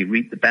to really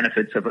reap the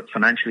benefits of it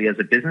financially as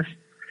a business.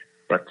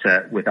 But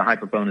with a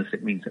hyper bonus,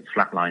 it means it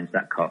flatlines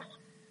that cost.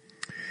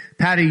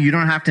 Patty, you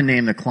don't have to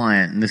name the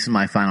client, and this is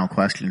my final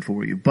question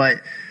for you,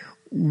 but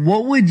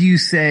what would you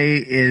say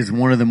is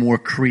one of the more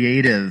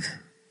creative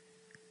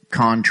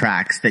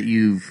contracts that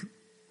you've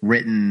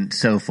written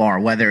so far,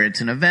 whether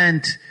it's an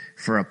event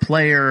for a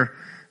player,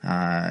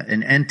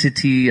 an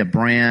entity, a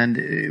brand?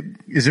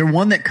 Is there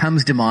one that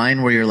comes to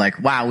mind where you're like,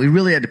 wow, we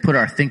really had to put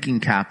our thinking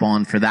cap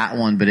on for that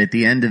one, but at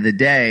the end of the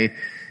day,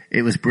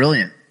 it was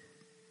brilliant?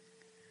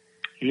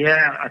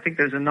 Yeah, I think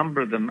there's a number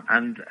of them,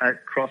 and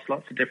across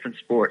lots of different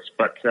sports.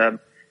 But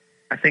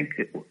I think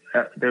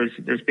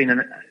there's been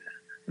a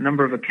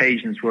number of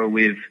occasions where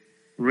we've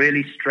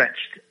really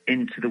stretched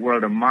into the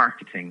world of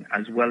marketing,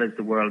 as well as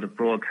the world of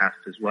broadcast,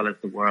 as well as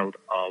the world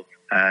of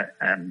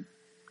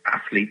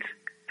athlete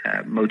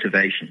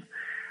motivation.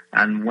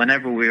 And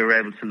whenever we were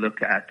able to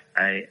look at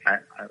a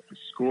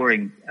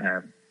scoring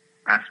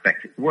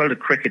aspect, the world of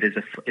cricket is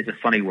a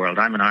funny world.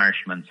 I'm an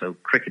Irishman, so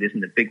cricket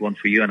isn't a big one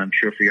for you, and I'm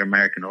sure for your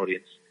American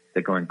audience,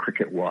 they're going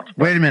cricket what?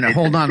 Wait a minute,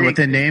 hold on. With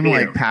a name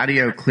like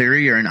Paddy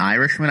O'Cleary, you're an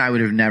Irishman? I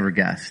would have never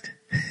guessed.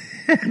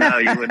 No,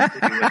 you wouldn't.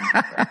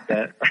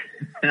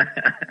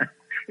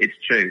 It's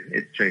true.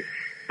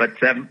 But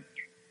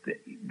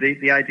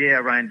the idea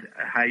around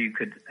how you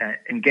could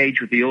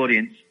engage with the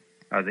audience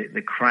or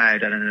the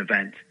crowd at an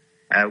event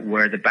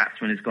where the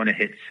batsman is going to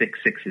hit 6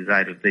 sixes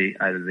out of the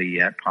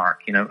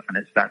park, and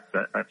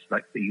that's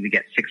like you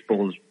get 6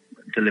 balls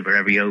delivered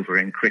every over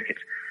in cricket.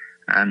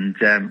 And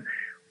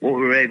what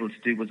we were able to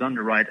do was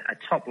underwrite a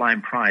top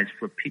line prize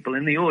for people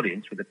in the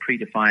audience with a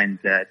predefined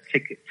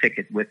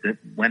ticket with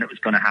when it was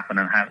going to happen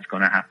and how it was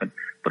going to happen,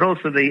 but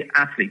also the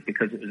athlete,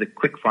 because it was a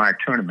quick fire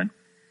tournament,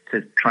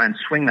 to try and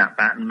swing that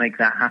bat and make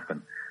that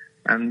happen.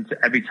 And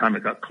every time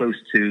it got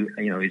close to,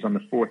 he's on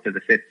the 4th or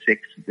the 5th,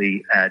 6th,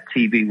 the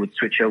TV would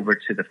switch over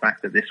to the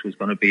fact that this was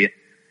going to be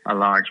a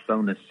large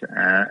bonus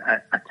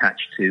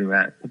attached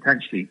to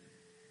potentially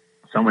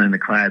someone in the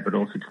crowd, but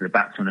also to the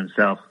batsman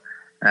himself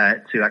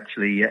to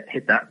actually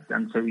hit that.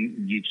 And so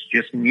you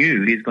just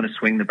knew he's going to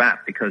swing the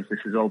bat because this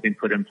has all been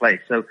put in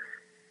place. So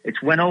it's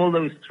when all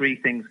those 3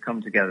 things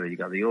come together. You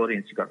got the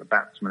audience, you got the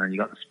batsman, and you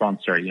got the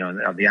sponsor,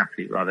 or the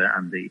athlete rather,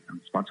 and the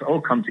sponsor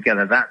all come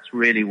together. That's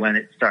really when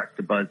it starts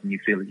to buzz and you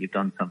feel that you've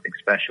done something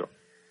special.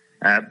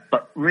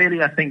 But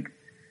really, I think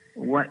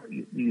what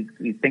you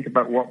think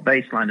about what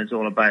Baseline is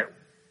all about,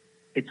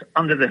 it's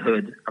under the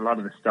hood. A lot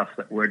of the stuff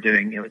that we're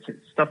doing, it's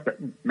stuff that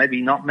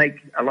maybe not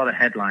make a lot of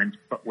headlines,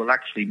 but will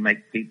actually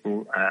make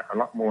people a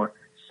lot more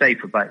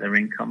safe about their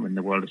income in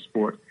the world of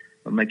sport.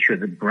 We'll make sure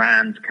the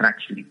brands can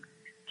actually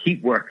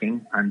keep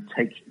working and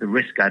take the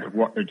risk out of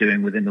what they're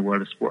doing within the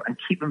world of sport and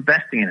keep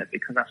investing in it,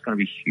 because that's going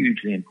to be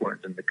hugely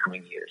important in the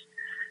coming years.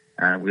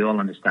 We all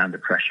understand the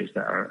pressures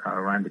that are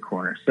around the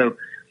corner. So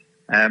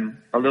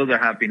although there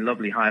have been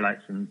lovely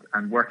highlights and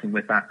working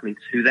with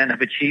athletes who then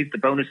have achieved the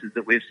bonuses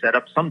that we've set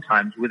up,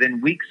 sometimes within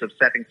weeks of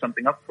setting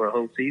something up for a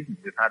whole season.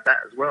 We've had that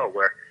as well,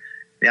 where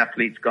the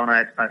athlete's gone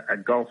out, a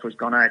golfer's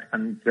gone out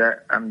and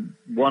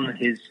won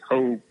his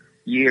whole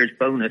year's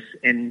bonus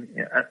in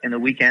a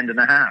weekend and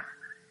a half.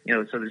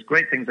 So there's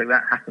great things like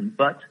that happen,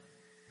 but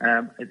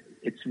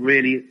it's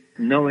really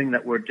knowing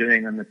that we're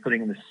doing and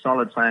putting in the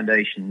solid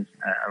foundations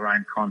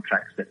around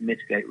contracts that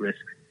mitigate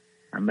risk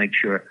and make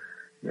sure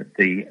that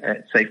the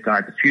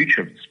safeguard the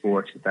future of the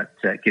sport. That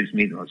gives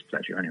me the most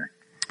pleasure anyway.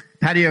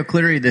 Paddy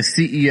O'Cleary, the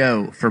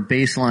CEO for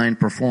Baseline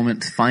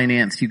Performance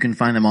Finance. You can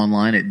find them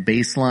online at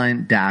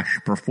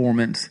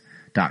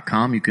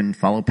baseline-performance.com. You can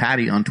follow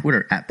Paddy on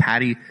Twitter at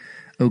Paddy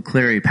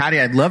O'Cleary. Paddy,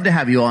 I'd love to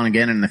have you on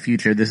again in the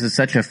future. This is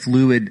such a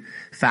fluid,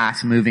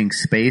 fast-moving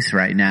space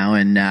right now,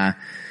 and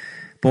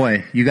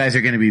boy, you guys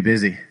are going to be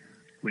busy.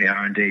 We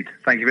are indeed.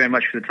 Thank you very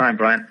much for the time,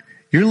 Brian.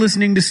 You're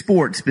listening to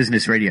Sports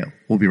Business Radio.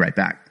 We'll be right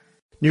back.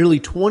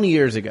 Nearly 20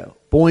 years ago,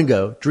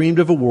 Boingo dreamed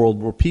of a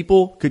world where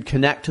people could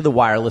connect to the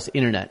wireless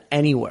internet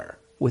anywhere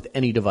with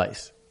any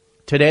device.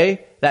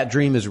 Today, that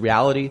dream is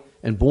reality,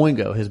 and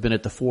Boingo has been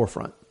at the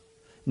forefront.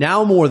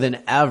 Now more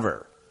than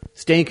ever,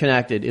 staying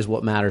connected is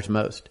what matters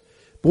most.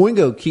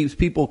 Boingo keeps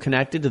people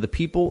connected to the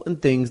people and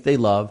things they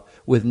love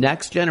with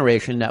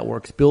next-generation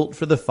networks built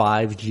for the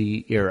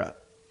 5G era.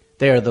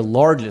 They are the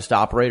largest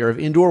operator of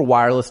indoor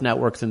wireless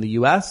networks in the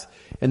U.S.,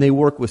 and they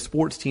work with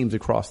sports teams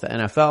across the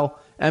NFL,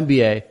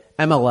 NBA,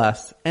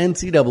 MLS,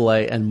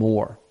 NCAA, and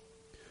more.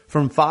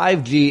 From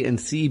 5G and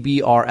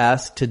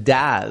CBRS to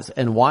DAS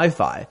and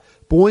Wi-Fi,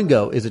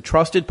 Boingo is a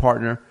trusted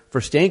partner for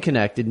staying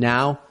connected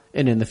now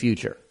and in the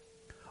future.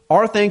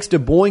 Our thanks to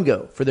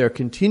Boingo for their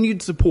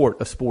continued support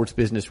of Sports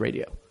Business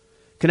Radio.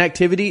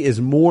 Connectivity is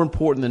more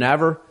important than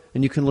ever,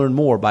 and you can learn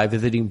more by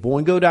visiting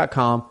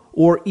boingo.com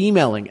or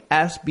emailing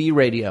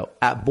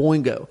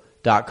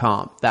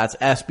sbradio@boingo.com. That's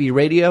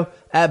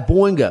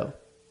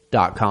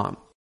sbradio@boingo.com.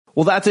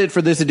 Well, that's it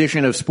for this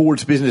edition of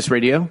Sports Business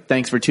Radio.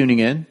 Thanks for tuning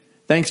in.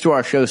 Thanks to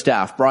our show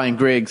staff, Brian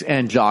Griggs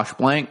and Josh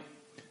Blank.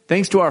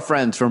 Thanks to our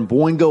friends from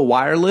Boingo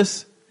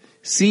Wireless,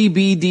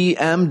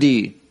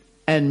 CBDMD,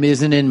 and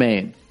Mizzen in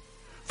Maine.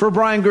 For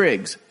Brian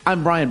Griggs,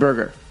 I'm Brian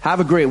Berger. Have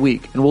a great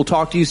week, and we'll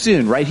talk to you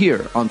soon right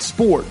here on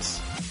Sports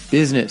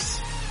Business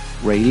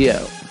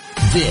Radio.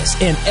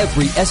 This and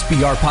every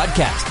SBR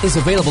podcast is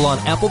available on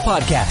Apple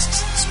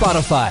Podcasts,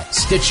 Spotify,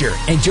 Stitcher,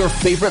 and your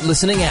favorite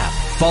listening app.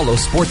 Follow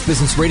Sports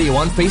Business Radio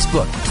on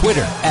Facebook,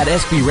 Twitter at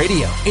SB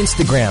Radio,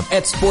 Instagram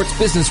at Sports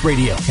Business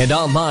Radio, and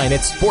online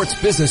at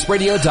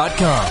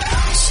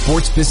sportsbusinessradio.com.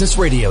 Sports Business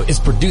Radio is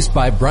produced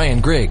by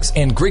Brian Griggs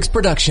and Griggs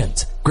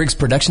Productions.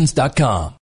 GriggsProductions.com.